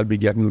television, I'd be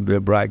getting there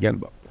bragging,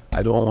 but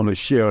I don't want to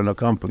share in a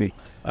company.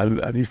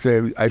 And he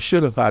said, I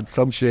should have had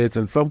some shares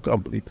in some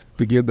company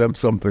to give them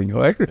something,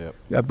 right? Yep.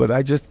 Yeah, but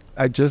I just,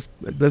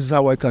 this is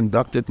how I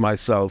conducted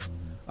myself.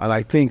 And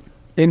I think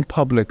in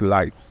public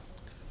life,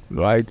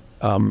 right,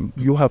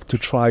 you have to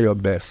try your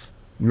best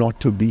not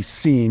to be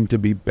seen to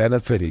be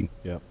benefiting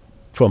Yep.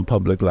 from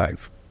public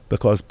life,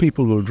 because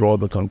people will may draw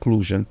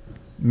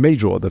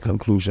the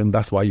conclusion,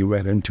 that's why you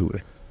went into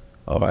it,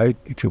 all right,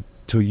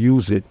 to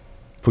use it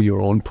for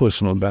your own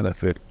personal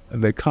benefit.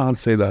 And they can't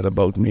say that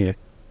about me,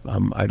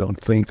 I don't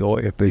think,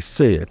 or if they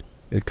say it,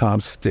 it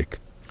can't stick.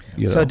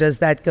 So does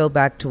that go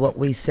back to what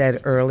we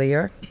said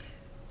earlier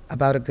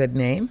about a good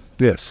name?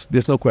 Yes,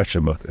 there's no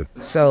question about it.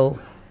 So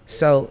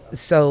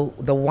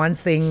the one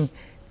thing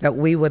that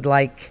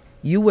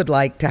you would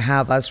like to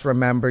have us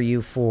remember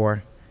you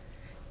for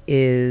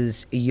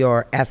is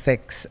your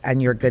ethics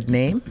and your good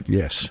name?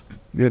 Yes,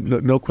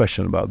 no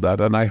question about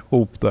that. And I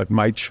hope that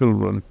my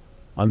children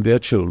and their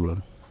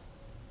children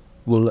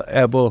will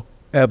ever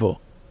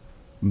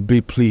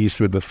be pleased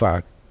with the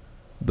fact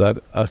that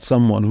as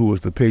someone who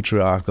was the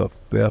patriarch of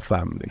their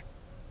family,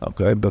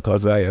 okay,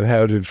 because I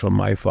inherited from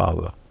my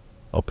father,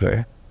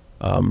 okay,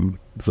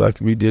 that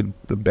we did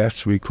the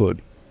best we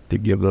could to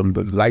give them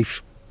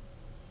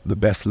the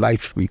best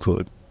life we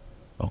could,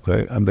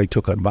 okay, and they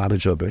took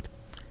advantage of it,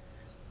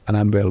 and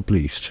I'm well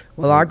pleased.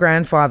 Well, our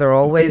grandfather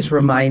always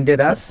reminded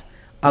us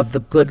of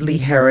the goodly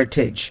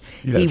heritage.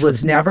 Yes. He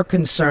was never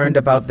concerned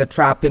about the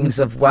trappings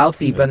of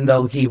wealth, even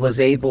though he was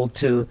able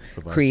to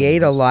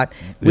create a lot.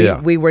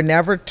 We were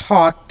never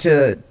taught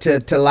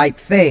to like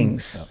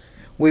things. Yeah.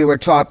 We were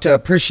taught to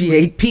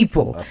appreciate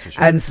people. That's for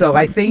sure. And so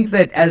I think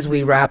that as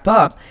we wrap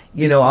up,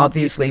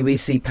 obviously we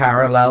see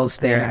parallels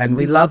there, and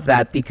we love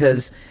that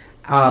because,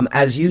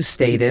 as you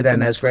stated,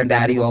 and as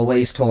Granddaddy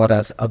always taught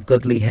us, a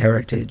goodly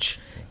heritage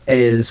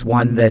is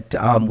one that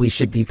we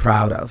should be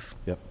proud of.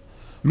 Yep.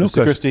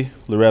 Mr. Christie,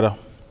 Loretta,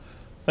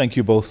 thank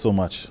you both so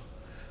much.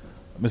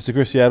 Mr.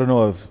 Christie, I don't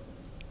know if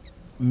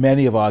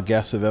many of our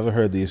guests have ever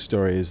heard these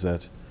stories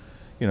that,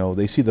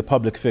 they see the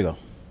public figure,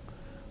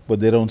 but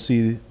they don't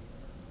see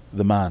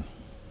the man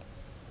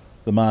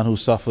who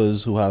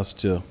suffers, who has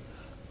to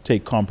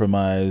take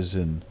compromise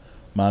in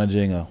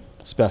managing a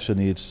special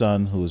needs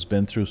son who has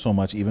been through so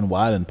much even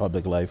while in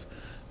public life,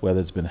 whether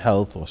it's been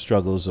health or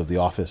struggles of the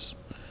office.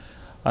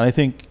 And I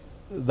think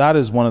that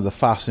is one of the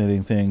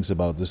fascinating things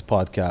about this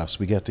podcast.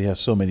 We get to hear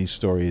so many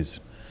stories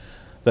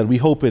that we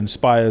hope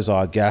inspires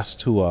our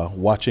guests who are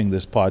watching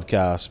this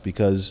podcast,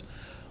 because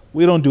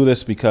we don't do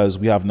this because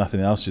we have nothing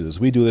else to do.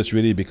 We do this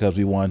really because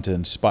we want to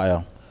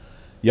inspire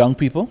young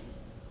people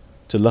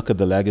to look at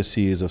the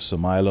legacies of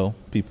Samailo,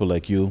 people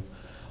like you,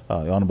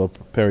 Honorable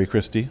Perry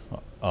Christie,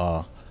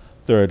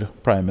 third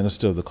Prime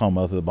Minister of the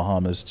Commonwealth of the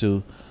Bahamas,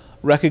 to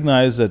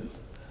recognize that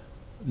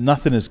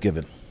nothing is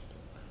given.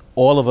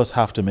 All of us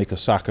have to make a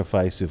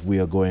sacrifice if we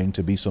are going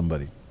to be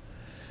somebody,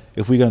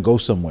 if we're going to go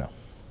somewhere.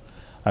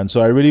 And so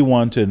I really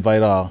want to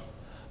invite our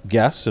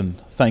guests and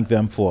thank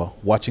them for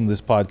watching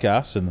this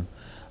podcast. And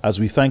as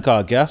we thank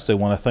our guests, I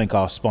want to thank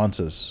our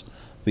sponsors,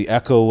 the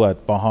Echo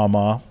at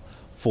Bahamas,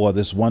 for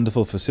this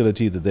wonderful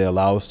facility that they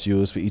allow us to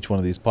use for each one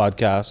of these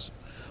podcasts.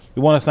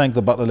 We want to thank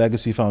the Butler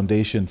Legacy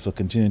Foundation for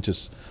continuing to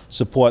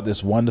support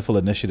this wonderful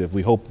initiative.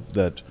 We hope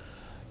that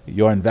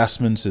your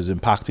investments is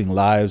impacting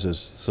lives as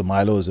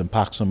Samailo has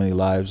impacted so many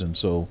lives. And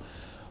so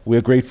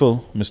we're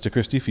grateful, Mr.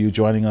 Christie, for you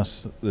joining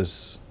us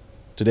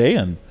today.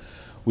 And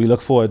we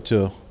look forward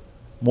to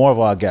more of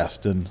our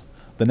guests in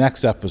the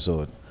next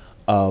episode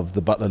of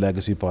the Butler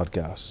Legacy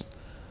Podcast.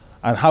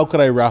 And how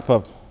could I wrap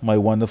up my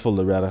wonderful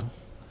Loretta,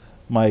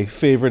 my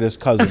favoriteest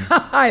cousin?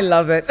 I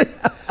love it.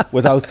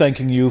 Without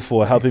thanking you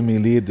for helping me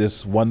lead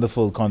this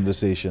wonderful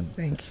conversation.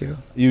 Thank you.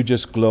 You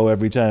just glow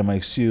every time I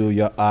see you.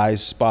 Your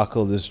eyes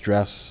sparkle, this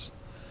dress.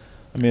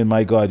 I mean,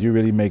 my God, you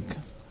really make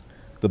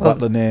the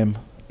Butler name,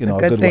 a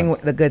good one.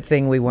 The good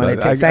thing we wanted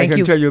to thank you. I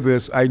can tell you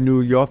this. I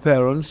knew your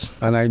parents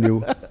and I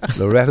knew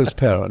Loretta's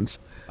parents,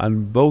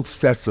 and both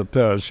sets of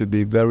parents should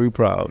be very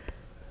proud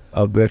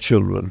of their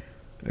children.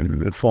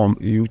 And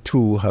you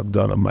two have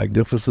done a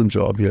magnificent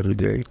job here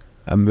today.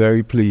 I'm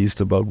very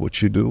pleased about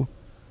what you do,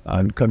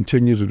 and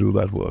continue to do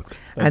that work.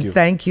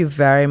 Thank you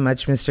very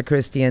much, Mr.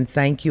 Christie, and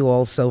thank you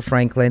also,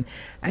 Franklyn.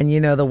 And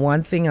the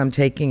one thing I'm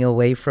taking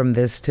away from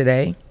this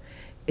today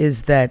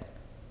is that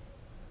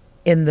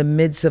in the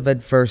midst of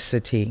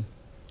adversity,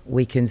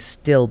 we can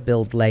still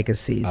build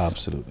legacies.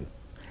 Absolutely.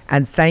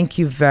 And thank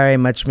you very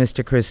much,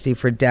 Mr. Christie,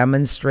 for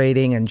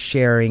demonstrating and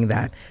sharing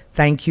that.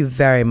 Thank you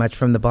very much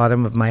from the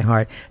bottom of my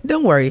heart.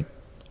 Don't worry,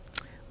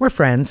 we're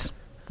friends.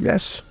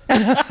 Yes.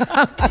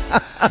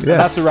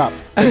 That's a wrap.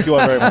 Thank you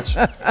all very much.